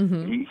me.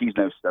 Mm-hmm. He's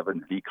now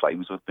 7. He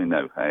climbs with me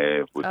now.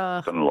 We've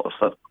done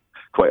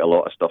quite a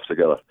lot of stuff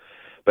together.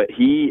 But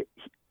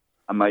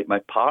and my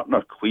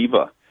partner,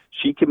 Quiva,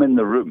 she came in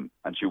the room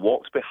and she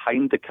walks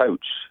behind the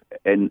couch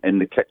in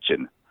the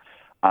kitchen,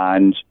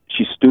 and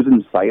she stood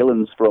in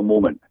silence for a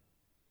moment,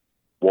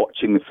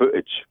 watching the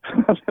footage.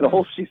 And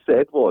all she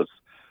said was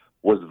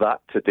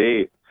that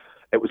today,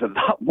 it was at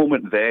that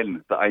moment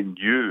then that I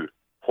knew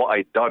what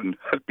I'd done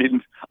had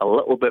been a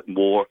little bit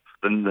more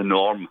than the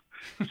norm.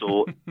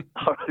 So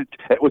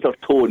it was her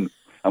tone.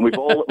 And we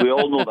all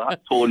know that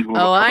tone.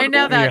 I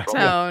know that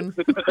tone.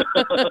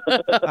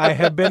 I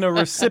have been a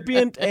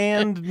recipient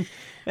and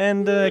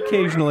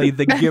occasionally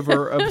the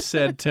giver of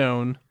said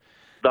tone.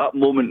 That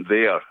moment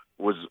there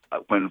was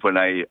when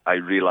I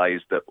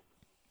realised that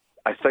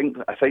I think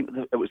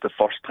that it was the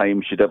first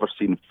time she'd ever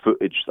seen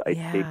footage that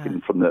I'd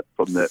taken from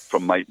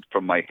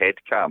my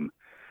head cam.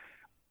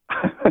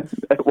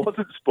 It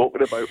wasn't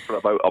spoken about for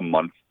about a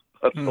month.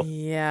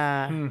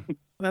 Yeah,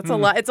 that's a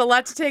lot. It's a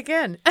lot to take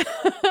in.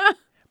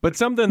 But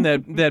something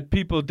that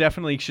people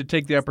definitely should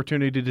take the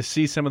opportunity to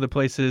see some of the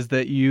places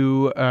that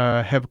you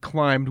have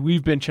climbed.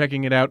 We've been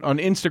checking it out on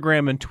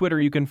Instagram and Twitter.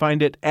 You can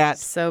find it at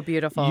So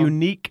beautiful.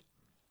 Unique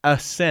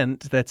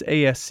Ascent. That's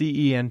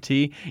ASCENT.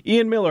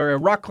 Ian Miller, a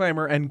rock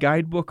climber and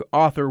guidebook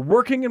author,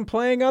 working and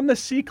playing on the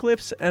sea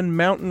cliffs and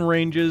mountain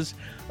ranges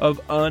of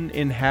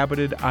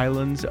uninhabited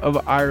islands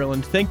of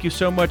Ireland. Thank you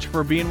so much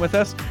for being with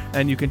us.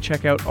 And you can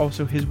check out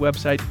also his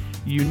website,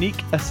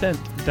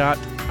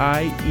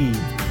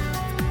 uniqueascent.ie.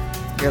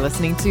 You're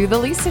listening to The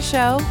Lisa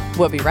Show.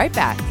 We'll be right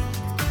back.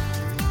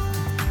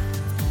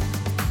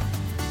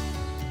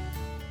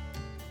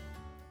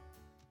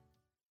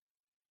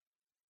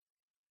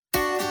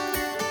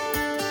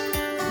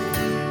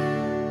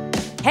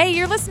 Hey,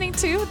 you're listening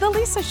to The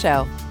Lisa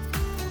Show.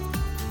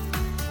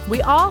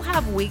 We all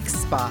have weak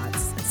spots.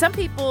 Some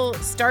people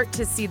start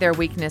to see their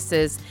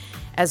weaknesses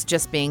as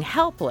just being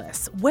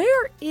helpless.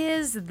 Where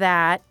is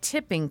that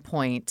tipping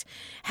point?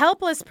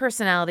 Helpless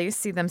personalities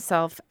see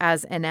themselves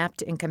as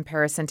inept in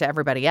comparison to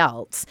everybody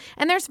else.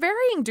 And there's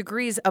varying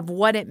degrees of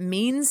what it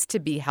means to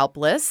be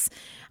helpless.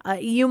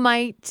 you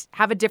might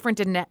have a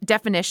different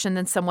definition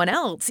than someone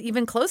else,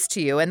 even close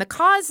to you. And the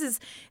causes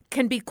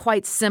can be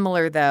quite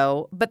similar,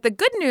 though. But the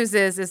good news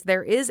is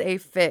there is a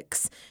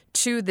fix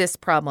to this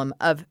problem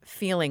of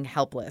feeling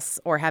helpless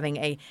or having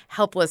a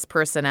helpless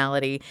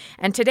personality.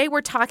 And today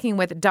we're talking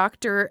with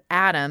Dr.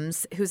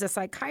 Adams, who's a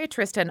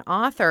psychiatrist and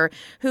author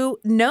who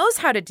knows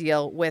how to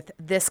deal with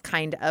this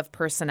kind of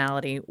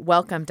personality.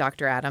 Welcome,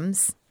 Dr.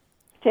 Adams.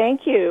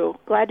 Thank you.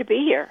 Glad to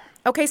be here.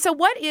 Okay, so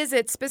what is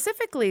it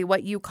specifically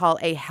what you call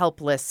a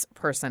helpless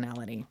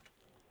personality?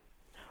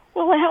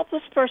 Well, a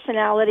helpless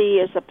personality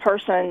is a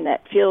person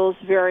that feels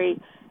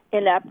very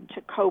inept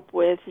to cope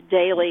with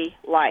daily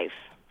life.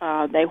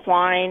 They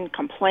whine,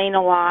 complain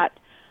a lot.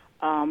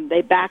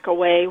 They back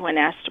away when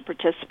asked to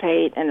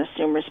participate and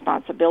assume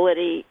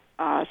responsibility,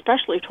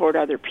 especially toward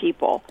other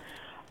people.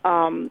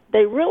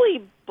 They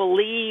really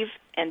believe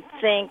and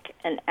think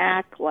and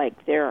act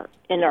like they're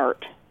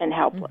inert and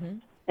helpless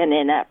and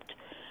inept.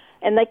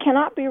 And they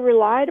cannot be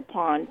relied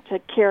upon to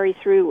carry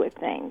through with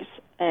things.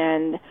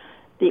 And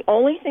the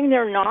only thing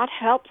they're not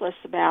helpless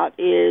about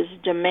is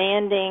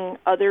demanding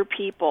other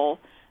people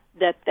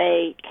that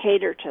they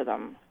cater to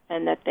them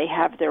and that they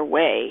have their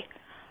way.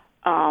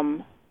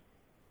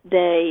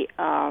 They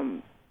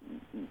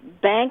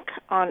bank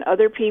on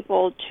other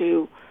people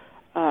to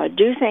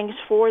do things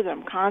for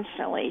them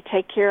constantly,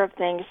 take care of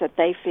things that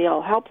they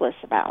feel helpless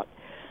about.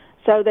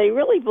 So they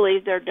really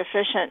believe they're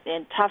deficient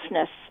in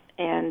toughness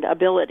and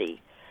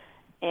ability.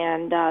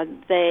 And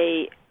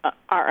they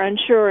are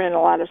unsure in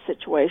a lot of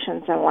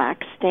situations and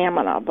lack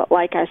stamina. But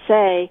like I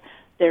say,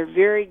 they're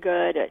very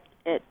good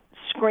at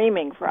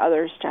screaming for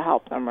others to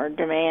help them or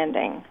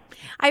demanding.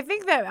 I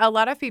think that a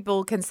lot of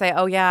people can say,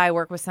 oh, yeah, I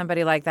work with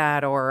somebody like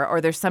that, or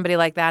there's somebody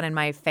like that in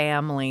my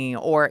family,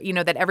 or, you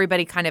know, that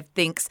everybody kind of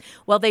thinks,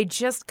 well, they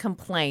just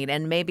complain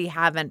and maybe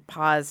haven't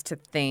paused to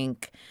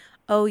think,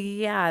 oh,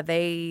 yeah,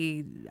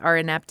 they are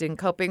inept in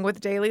coping with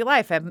daily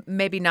life and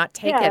maybe not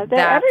take it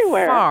that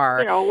everywhere.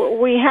 far. You know,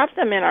 we have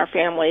them in our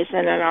families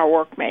and in our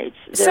workmates.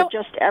 They're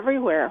just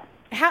everywhere.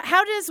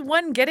 How does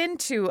one get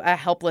into a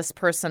helpless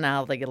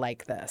personality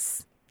like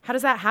this? How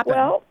does that happen?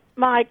 Well,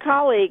 my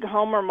colleague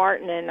Homer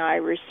Martin and I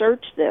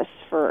researched this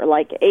for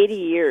like 80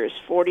 years,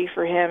 40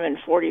 for him and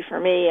 40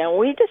 for me, and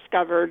we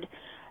discovered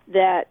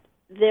that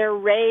they're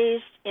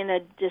raised in a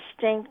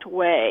distinct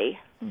way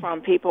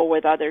from people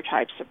with other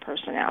types of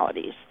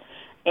personalities.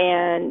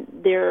 And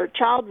their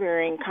child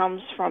rearing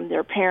comes from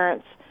their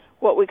parents'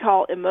 what we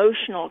call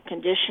emotional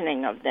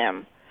conditioning of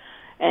them.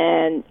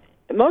 And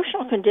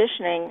emotional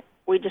conditioning,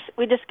 we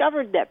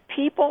discovered that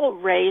people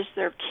raise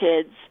their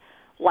kids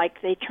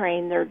like they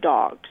train their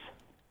dogs.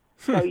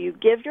 So you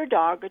give your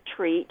dog a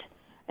treat,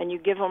 and you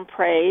give them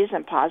praise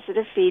and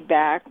positive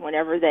feedback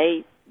whenever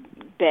they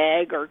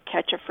beg or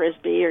catch a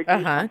Frisbee or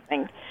do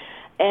something.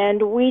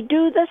 And we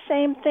do the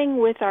same thing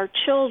with our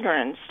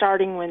children,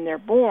 starting when they're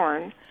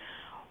born.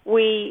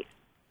 We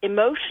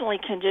emotionally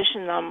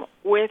condition them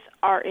with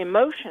our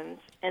emotions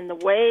and the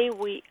way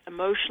we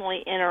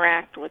emotionally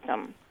interact with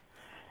them.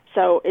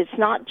 So it's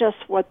not just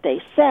what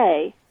they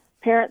say.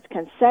 Parents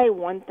can say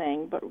one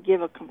thing but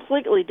give a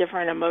completely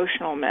different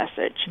emotional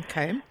message.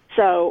 Okay.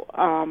 So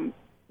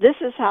this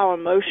is how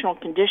emotional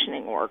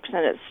conditioning works,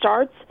 and it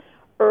starts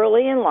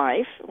early in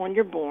life when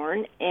you're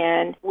born,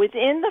 and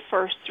within the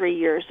first 3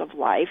 years of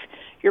life,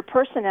 your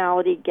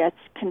personality gets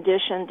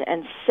conditioned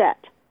and set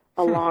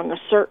along a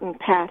certain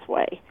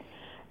pathway.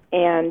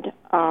 And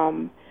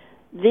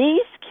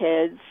these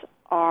kids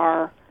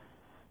are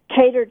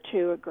catered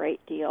to a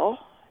great deal.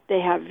 They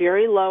have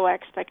very low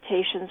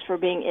expectations for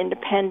being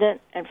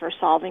independent and for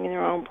solving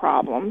their own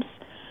problems.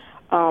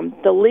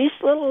 The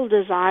least little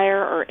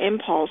desire or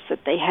impulse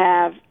that they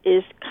have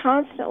is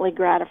constantly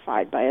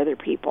gratified by other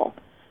people.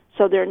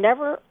 So they're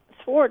never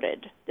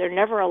thwarted. They're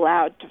never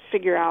allowed to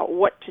figure out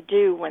what to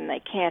do when they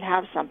can't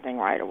have something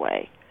right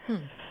away.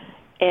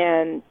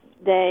 And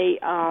they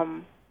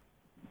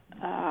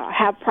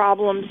have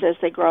problems as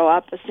they grow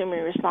up,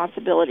 assuming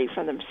responsibility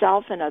for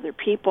themselves and other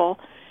people.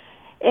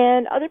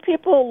 And other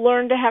people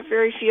learn to have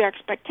very few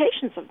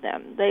expectations of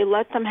them. They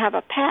let them have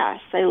a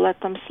pass. They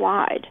let them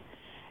slide.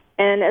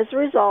 And as a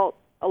result,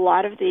 a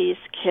lot of these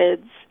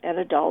kids and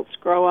adults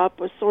grow up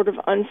with sort of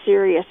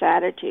unserious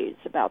attitudes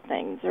about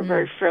things. They're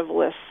very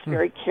frivolous,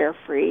 very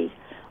carefree,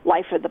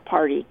 life of the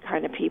party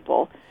kind of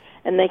people.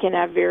 And they can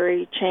have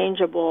very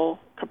changeable,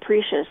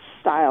 capricious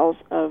styles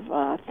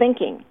of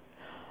thinking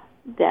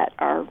that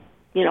are,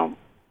 you know,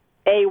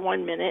 A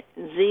one minute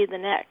and Z the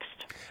next.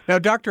 Now,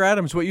 Dr.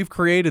 Adams, what you've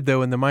created,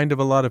 though, in the mind of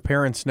a lot of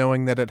parents,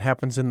 knowing that it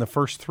happens in the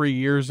first 3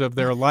 years of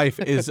their life,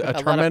 is a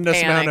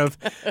tremendous amount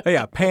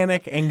of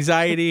panic,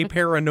 anxiety,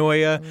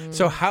 paranoia.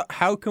 So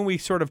how can we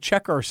sort of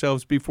check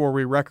ourselves before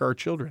we wreck our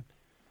children?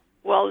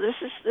 Well, this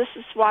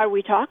is why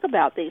we talk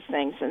about these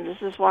things, and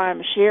this is why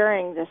I'm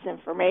sharing this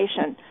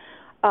information.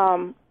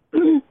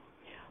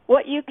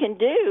 What you can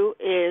do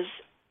is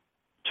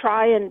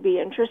try and be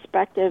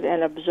introspective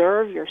and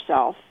observe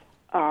yourself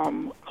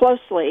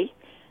closely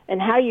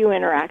and how you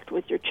interact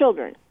with your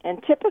children.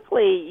 And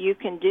typically you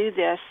can do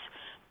this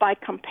by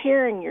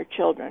comparing your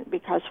children,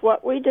 because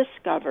what we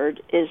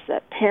discovered is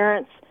that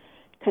parents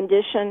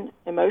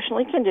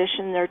emotionally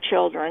condition their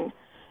children,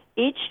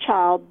 each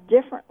child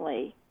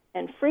differently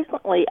and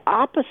frequently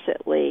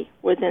oppositely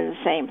within the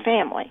same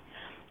family.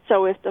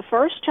 So if the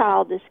first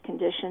child is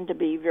conditioned to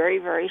be very,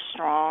 very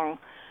strong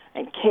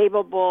and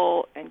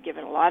capable and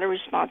given a lot of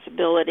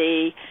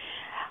responsibility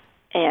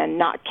and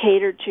not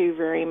catered to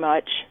very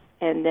much,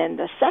 and then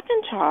the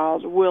second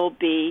child will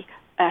be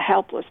a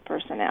helpless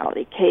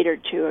personality,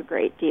 catered to a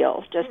great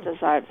deal, just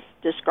as I've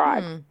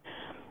described.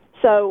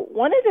 So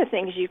one of the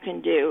things you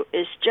can do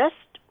is just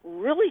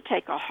really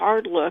take a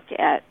hard look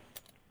at,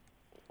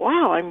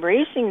 wow, I'm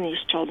raising these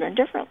children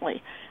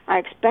differently. I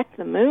expect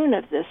the moon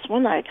of this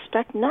one. I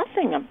expect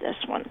nothing of this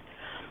one.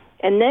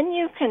 And then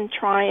you can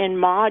try and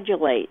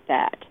modulate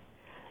that.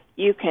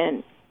 You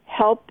can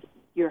help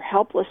your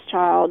helpless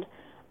child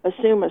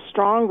assume a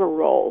stronger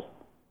role,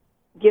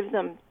 give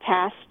them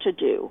tasks to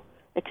do,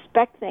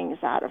 expect things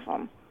out of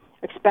them,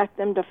 expect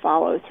them to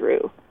follow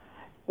through.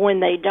 When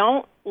they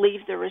don't,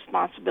 leave the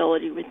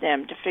responsibility with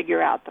them to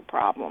figure out the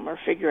problem or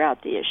figure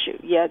out the issue.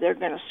 Yeah, they're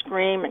going to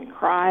scream and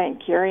cry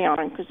and carry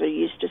on because they're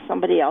used to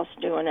somebody else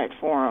doing it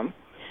for them.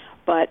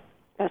 But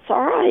that's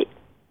all right.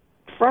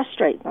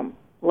 Frustrate them.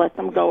 Let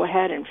them go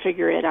ahead and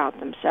figure it out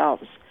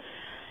themselves.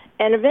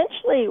 And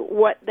eventually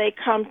what they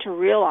come to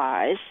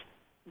realize,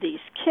 these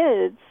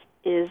kids,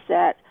 is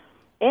that,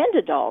 and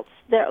adults,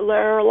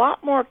 they're a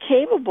lot more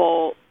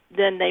capable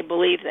than they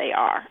believe they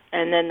are,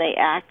 and then they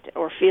act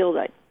or feel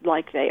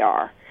like they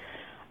are.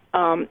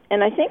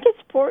 And I think it's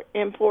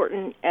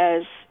important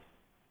as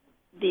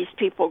these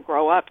people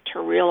grow up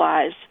to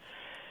realize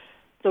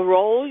the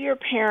role your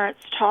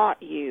parents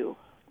taught you,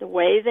 the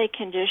way they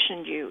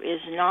conditioned you, is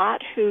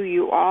not who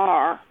you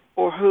are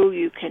or who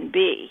you can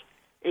be.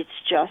 It's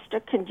just a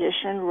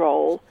conditioned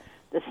role,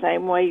 the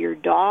same way your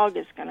dog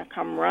is going to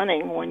come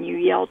running when you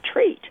yell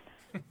treat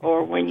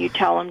or when you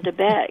tell him to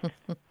beg.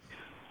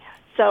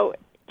 So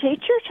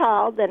teach your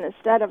child that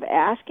instead of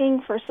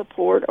asking for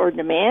support or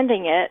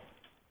demanding it,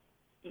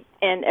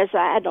 and as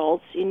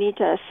adults, you need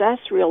to assess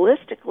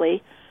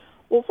realistically,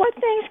 well, what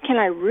things can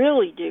I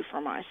really do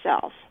for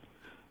myself?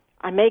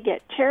 I may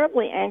get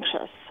terribly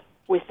anxious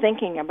with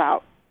thinking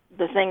about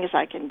the things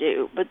I can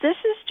do, but this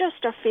is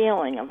just a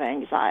feeling of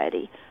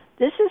anxiety.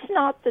 This is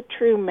not the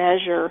true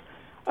measure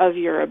of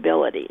your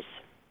abilities.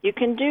 You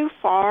can do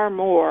far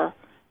more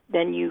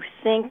than you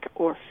think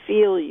or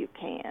feel you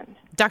can.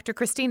 Dr.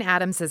 Christine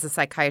Adams is a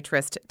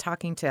psychiatrist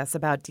talking to us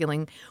about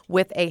dealing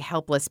with a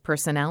helpless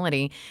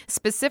personality,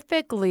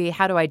 specifically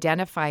how to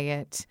identify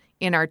it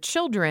in our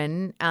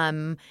children.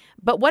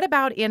 But what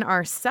about in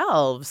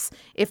ourselves?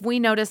 If we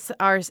notice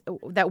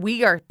that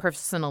we are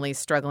personally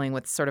struggling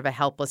with sort of a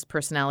helpless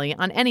personality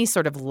on any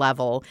sort of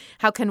level,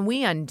 how can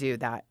we undo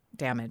that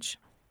damage?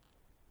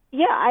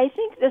 Yeah, I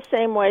think the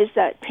same ways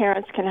that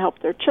parents can help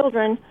their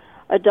children,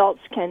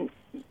 adults can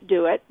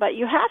do it, but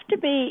you have to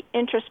be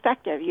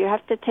introspective. You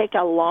have to take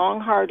a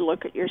long, hard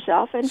look at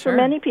yourself. And Sure. For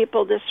many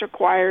people, this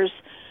requires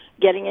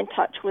getting in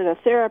touch with a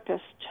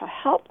therapist to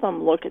help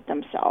them look at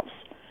themselves.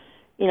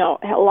 You know,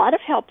 a lot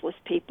of helpless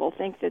people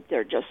think that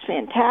they're just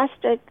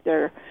fantastic.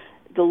 They're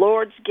the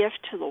Lord's gift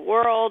to the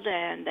world,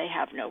 and they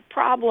have no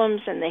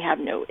problems, and they have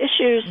no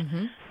issues.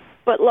 Mm-hmm.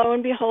 But lo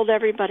and behold,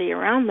 everybody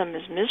around them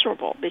is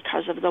miserable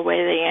because of the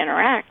way they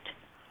interact.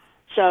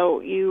 So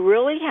you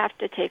really have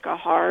to take a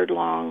hard,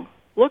 long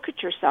look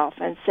at yourself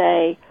and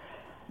say,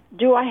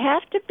 do I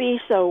have to be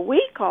so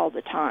weak all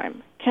the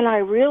time? Can I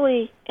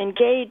really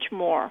engage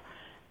more?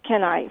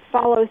 Can I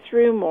follow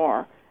through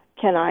more?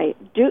 Can I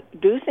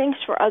do things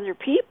for other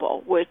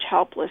people, which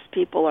helpless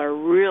people are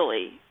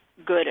really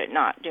good at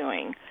not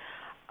doing?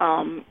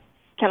 Can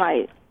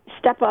I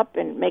step up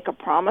and make a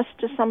promise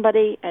to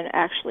somebody and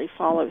actually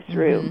follow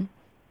through?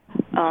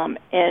 Mm-hmm.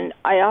 And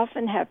I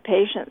often have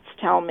patients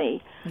tell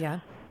me,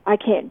 I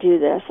can't do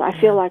this. I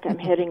feel like I'm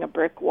hitting a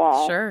brick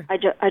wall. Sure. I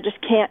just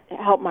can't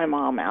help my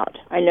mom out.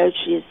 I know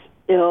she's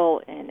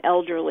ill and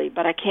elderly,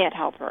 but I can't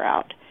help her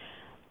out.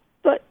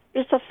 But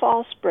it's a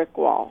false brick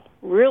wall.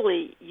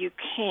 Really, you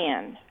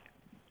can.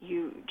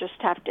 You just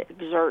have to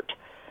exert.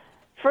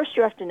 First,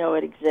 you have to know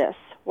it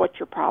exists, what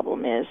your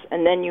problem is,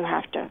 and then you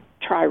have to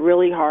try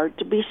really hard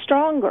to be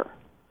stronger.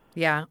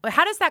 Yeah.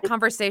 How does that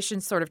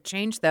conversation sort of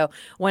change, though,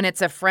 when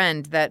it's a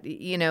friend that,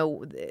 you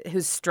know,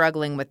 who's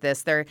struggling with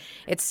this?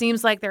 It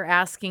seems like they're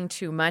asking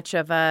too much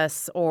of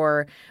us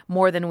or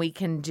more than we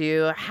can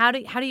do. How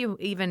do you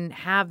even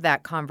have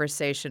that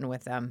conversation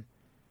with them?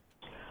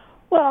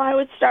 Well, I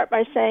would start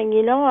by saying,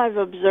 you know, I've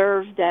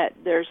observed that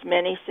there's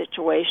many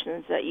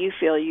situations that you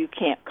feel you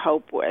can't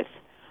cope with,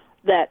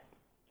 that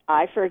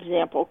I, for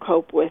example,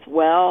 cope with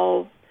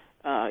well,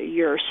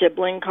 your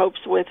sibling copes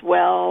with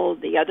well,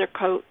 the other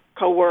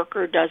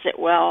coworker does it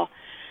well,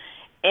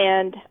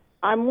 and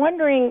I'm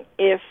wondering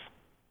if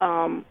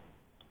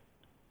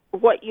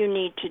what you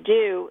need to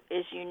do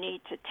is you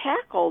need to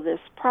tackle this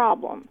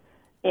problem.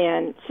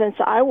 And since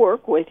I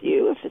work with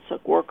you, if it's a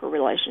worker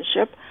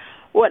relationship,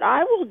 what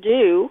I will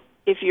do,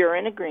 if you're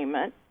in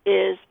agreement,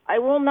 is I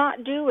will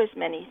not do as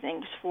many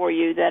things for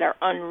you that are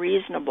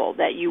unreasonable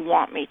that you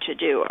want me to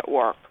do at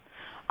work.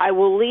 I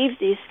will leave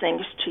these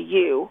things to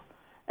you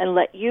and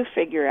let you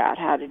figure out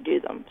how to do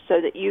them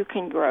so that you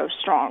can grow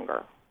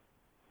stronger.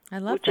 I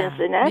love which that. Is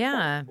in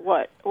essence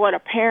what a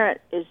parent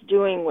is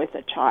doing with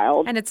a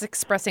child. And it's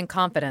expressing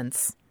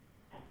confidence.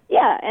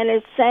 Yeah, and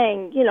it's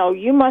saying,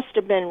 you must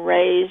have been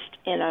raised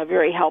in a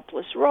very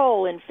helpless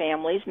role in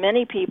families.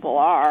 Many people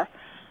are,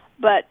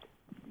 but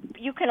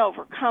you can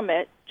overcome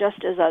it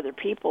just as other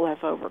people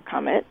have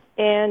overcome it.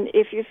 And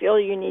if you feel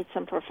you need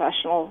some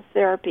professional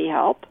therapy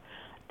help,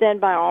 then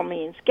by all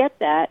means get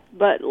that.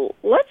 But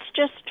let's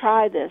just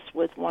try this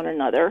with one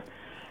another.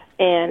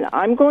 And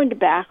I'm going to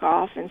back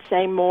off and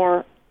say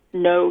more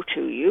no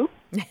to you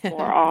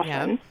more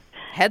often.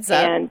 Heads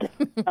up. And,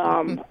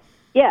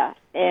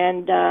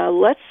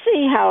 let's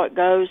see how it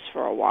goes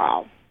for a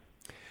while.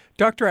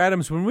 Dr.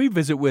 Adams, when we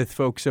visit with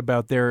folks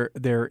about their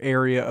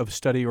area of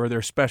study or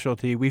their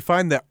specialty, we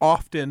find that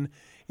often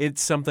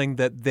it's something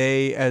that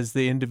they, as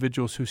the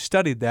individuals who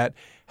studied that,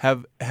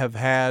 have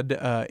had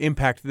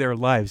impact their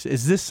lives.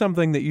 Is this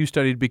something that you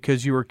studied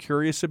because you were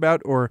curious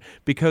about, or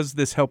because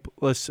this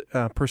helpless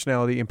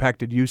personality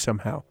impacted you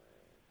somehow?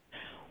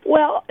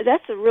 Well,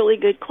 that's a really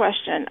good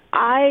question.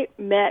 I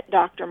met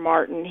Dr.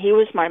 Martin. He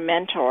was my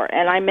mentor,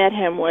 and I met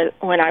him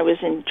when I was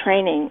in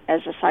training as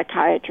a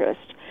psychiatrist.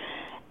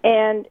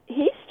 And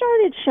he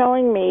started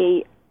showing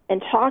me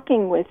and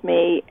talking with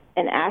me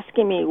and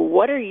asking me,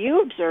 what are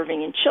you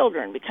observing in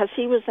children? Because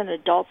he was an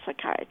adult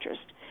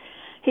psychiatrist.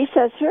 He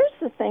says, here's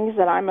the things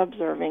that I'm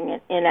observing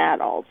in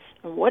adults,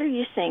 and what are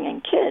you seeing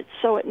in kids?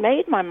 So it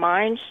made my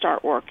mind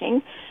start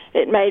working.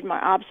 It made my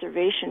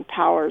observation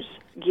powers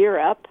gear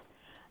up,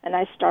 and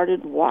I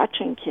started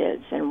watching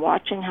kids and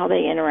watching how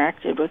they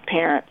interacted with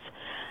parents.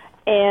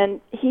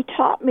 And he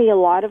taught me a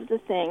lot of the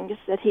things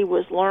that he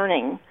was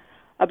learning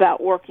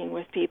about working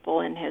with people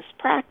in his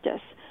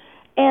practice.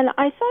 And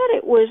I thought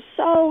it was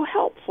so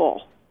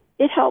helpful.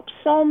 It helped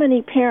so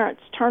many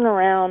parents turn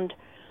around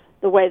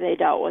the way they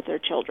dealt with their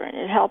children.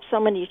 It helped so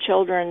many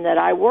children that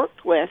I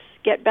worked with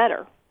get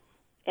better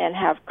and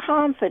have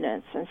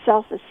confidence and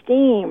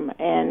self-esteem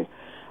and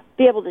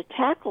be able to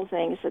tackle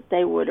things that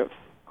they would have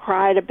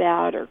cried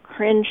about or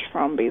cringed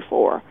from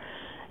before.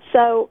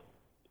 So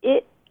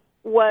it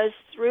was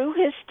through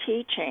his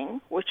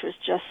teaching, which was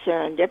just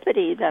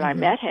serendipity, that I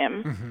met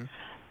him,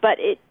 but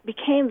it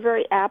became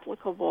very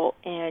applicable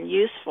and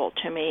useful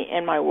to me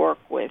in my work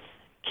with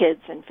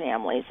kids and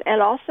families, and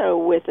also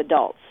with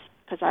adults,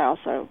 because I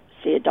also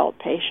see adult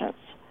patients.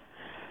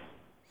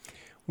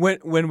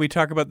 When we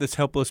talk about this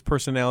helpless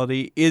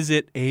personality, is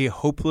it a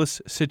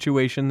hopeless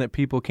situation that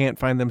people can't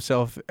find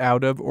themselves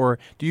out of, or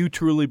do you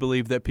truly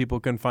believe that people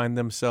can find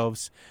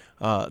themselves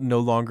no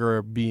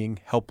longer being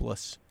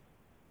helpless?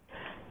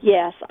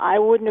 Yes, I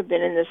wouldn't have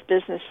been in this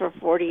business for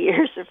 40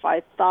 years if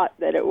I thought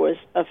that it was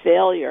a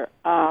failure.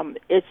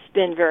 It's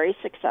been very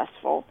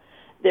successful.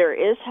 There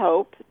is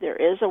hope. There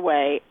is a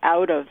way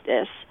out of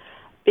this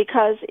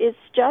because it's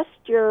just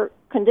your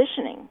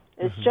conditioning.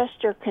 It's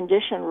just your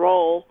conditioned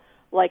role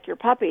like your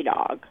puppy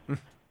dog.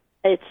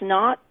 It's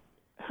not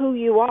who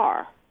you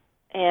are.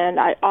 And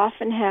I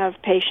often have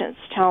patients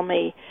tell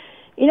me,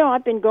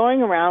 I've been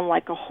going around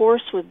like a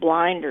horse with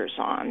blinders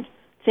on,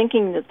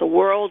 thinking that the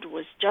world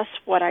was just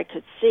what I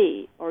could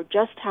see or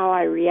just how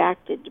I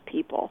reacted to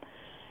people.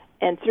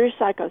 And through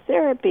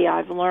psychotherapy,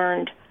 I've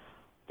learned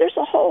there's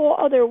a whole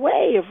other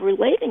way of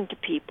relating to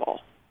people.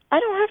 I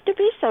don't have to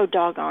be so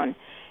doggone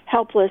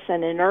helpless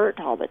and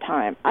inert all the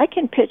time. I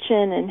can pitch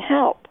in and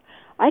help.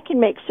 I can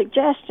make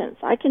suggestions.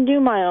 I can do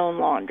my own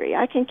laundry.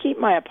 I can keep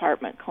my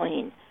apartment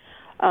clean.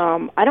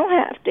 I don't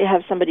have to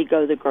have somebody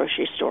go to the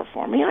grocery store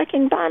for me. I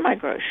can buy my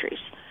groceries.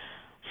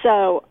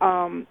 So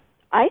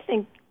I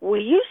think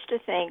we used to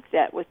think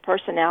that with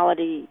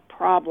personality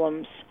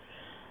problems,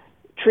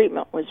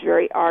 treatment was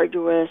very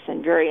arduous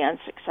and very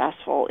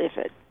unsuccessful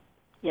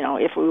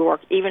if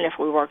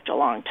we worked a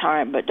long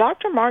time. But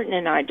Dr. Martin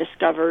and I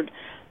discovered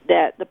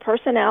that the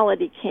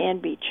personality can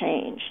be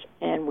changed,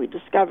 and we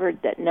discovered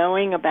that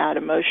knowing about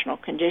emotional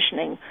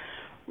conditioning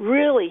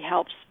really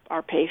helps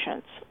our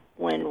patients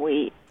when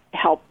we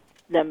help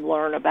them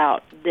learn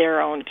about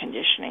their own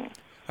conditioning.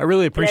 I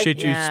really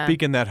appreciate you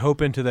speaking that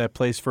hope into that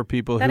place for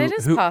people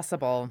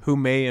possible. Who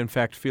may, in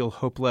fact, feel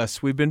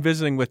hopeless. We've been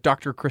visiting with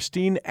Dr.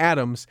 Christine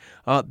Adams.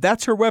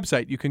 That's her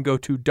website. You can go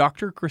to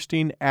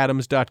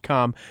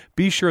drchristineadams.com.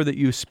 Be sure that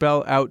you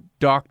spell out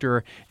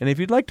doctor. And if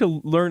you'd like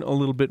to learn a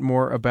little bit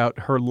more about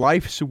her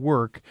life's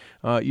work,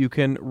 you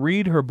can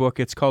read her book.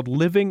 It's called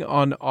Living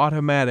on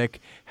Automatic,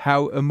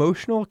 How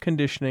Emotional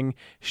Conditioning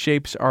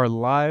Shapes Our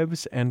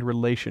Lives and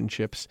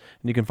Relationships.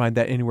 And you can find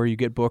that anywhere you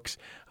get books.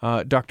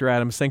 Dr.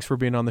 Adams, thanks for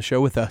being on the show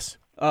with us.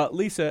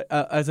 Lisa,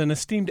 as an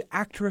esteemed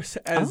actress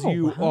as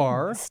you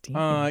are,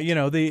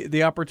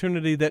 the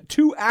opportunity that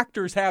two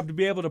actors have to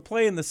be able to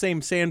play in the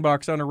same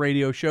sandbox on a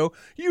radio show,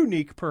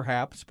 unique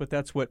perhaps, but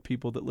that's what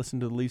people that listen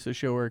to the Lisa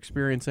Show are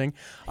experiencing.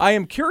 I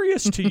am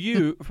curious to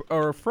you,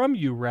 or from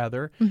you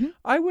rather,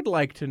 I would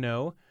like to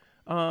know,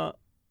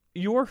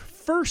 your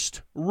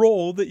first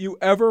role that you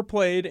ever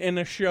played in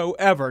a show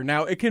ever?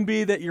 Now, it can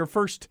be that your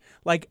first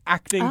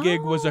acting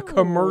gig was a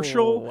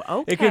commercial.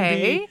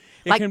 Okay.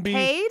 It can be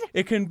paid?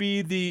 It can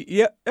be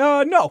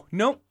no.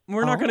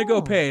 We're not going to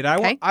go paid.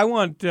 I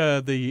want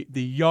the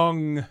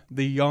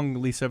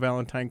young Lisa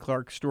Valentine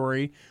Clark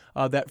story.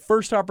 That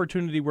first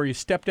opportunity where you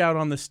stepped out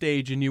on the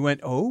stage and you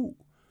went, oh,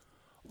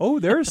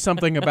 there is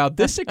something about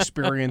this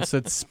experience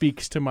that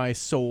speaks to my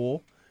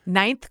soul.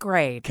 9th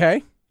grade.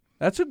 Okay.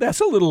 That's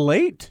a little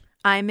late.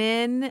 I'm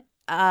in,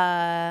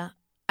 I've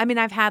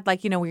had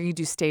where you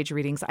do stage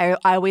readings. I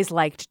always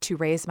liked to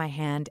raise my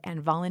hand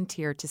and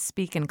volunteer to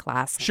speak in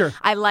class. Sure.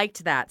 I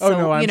liked that. Oh, So,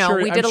 no, I'm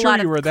sure, we did I'm a lot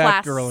sure you of were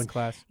that girl in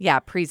class. Yeah,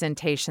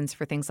 presentations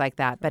for things like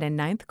that. But in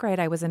 9th grade,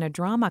 I was in a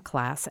drama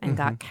class and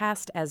got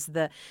cast as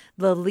the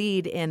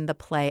lead in the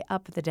play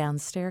Up the Down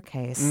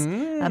Staircase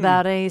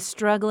about a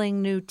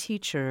struggling new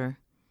teacher.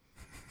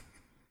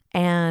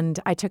 And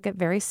I took it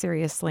very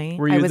seriously.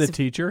 Were you the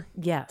teacher?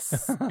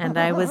 Yes. And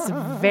I was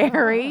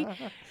very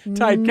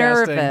Typecasting.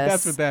 nervous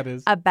That's what that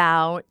is.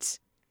 about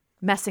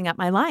messing up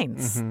my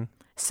lines.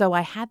 So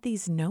I had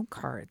these note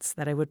cards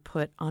that I would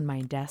put on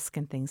my desk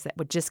and things that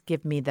would just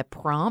give me the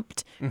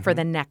prompt for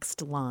the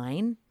next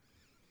line.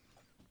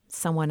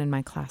 Someone in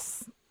my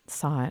class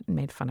saw it and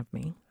made fun of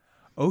me.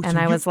 Oh, and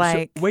I was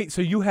like...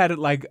 So you had it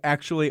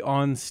actually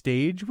on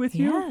stage with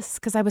you? Yes,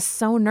 because I was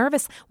so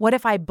nervous. What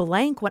if I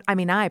blank?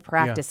 I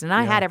practiced and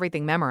I had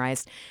everything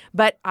memorized.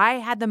 But I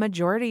had the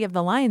majority of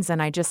the lines and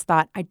I just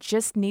thought, I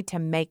just need to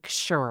make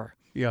sure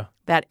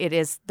that it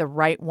is the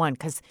right one.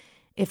 Because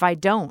if I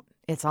don't,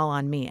 it's all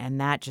on me.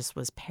 And that just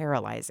was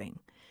paralyzing.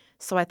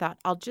 So I thought,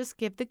 I'll just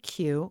give the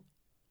cue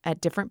at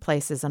different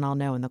places and I'll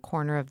know in the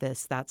corner of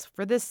this, that's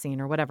for this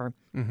scene or whatever.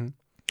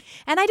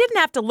 And I didn't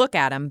have to look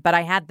at them, but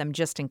I had them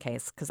just in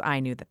case because I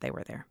knew that they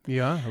were there.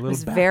 Yeah, a little. I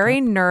was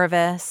very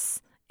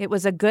nervous. It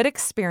was a good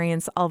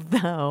experience,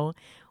 although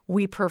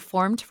we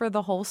performed for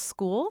the whole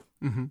school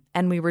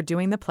and we were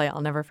doing the play.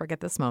 I'll never forget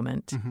this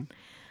moment.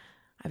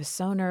 I was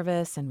so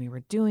nervous and we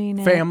were doing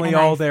it. Family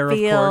all there, of course.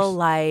 I feel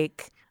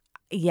like,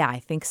 yeah, I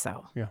think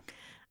so. Yeah.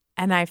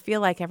 And I feel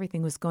like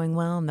everything was going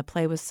well and the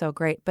play was so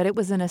great, but it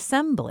was an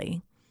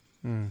assembly.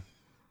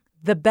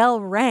 The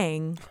bell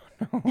rang.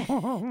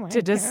 To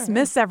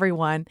dismiss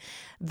everyone.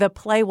 The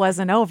play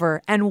wasn't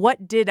over. And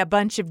what did a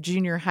bunch of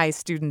junior high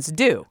students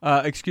do?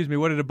 Excuse me,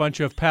 what did a bunch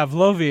of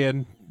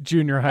Pavlovian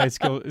junior high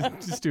school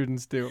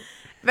students do?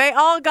 They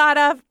all got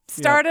up,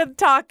 started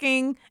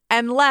talking,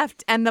 and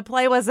left, and the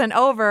play wasn't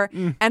over.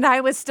 And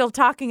I was still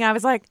talking. I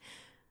was like,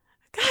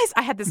 guys,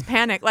 I had this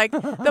panic.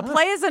 The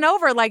play isn't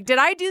over. Did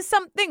I do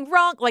something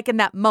wrong? In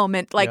that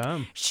moment,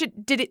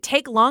 did it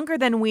take longer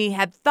than we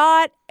had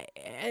thought?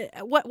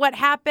 What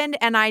happened?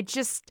 And I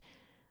just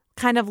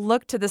kind of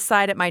looked to the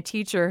side at my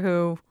teacher,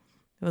 who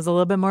was a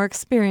little bit more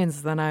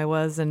experienced than I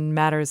was in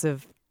matters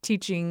of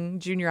teaching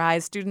junior high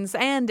students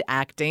and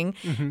acting.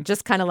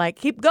 Just kind of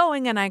keep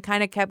going. And I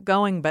kind of kept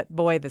going. But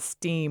boy, the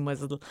steam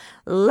was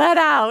let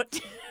out.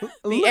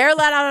 The air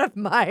let out of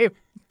my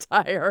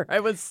tire.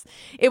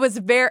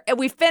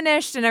 We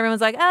finished and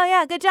everyone's like, oh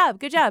yeah, good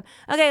job.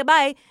 Okay,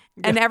 bye.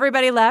 And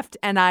everybody left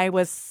and I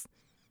was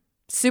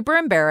super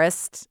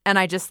embarrassed. And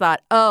I just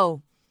thought,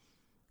 oh,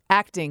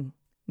 acting,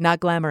 not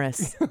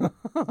glamorous.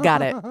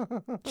 Got it.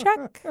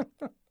 Check.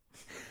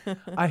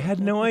 I had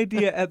no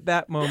idea at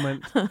that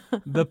moment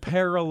the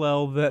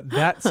parallel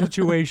that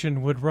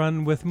situation would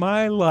run with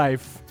my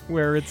life,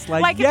 where it's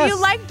if you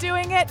like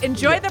doing it,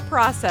 enjoy the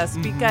process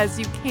because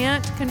you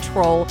can't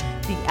control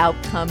the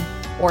outcome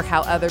or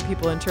how other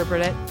people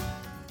interpret it.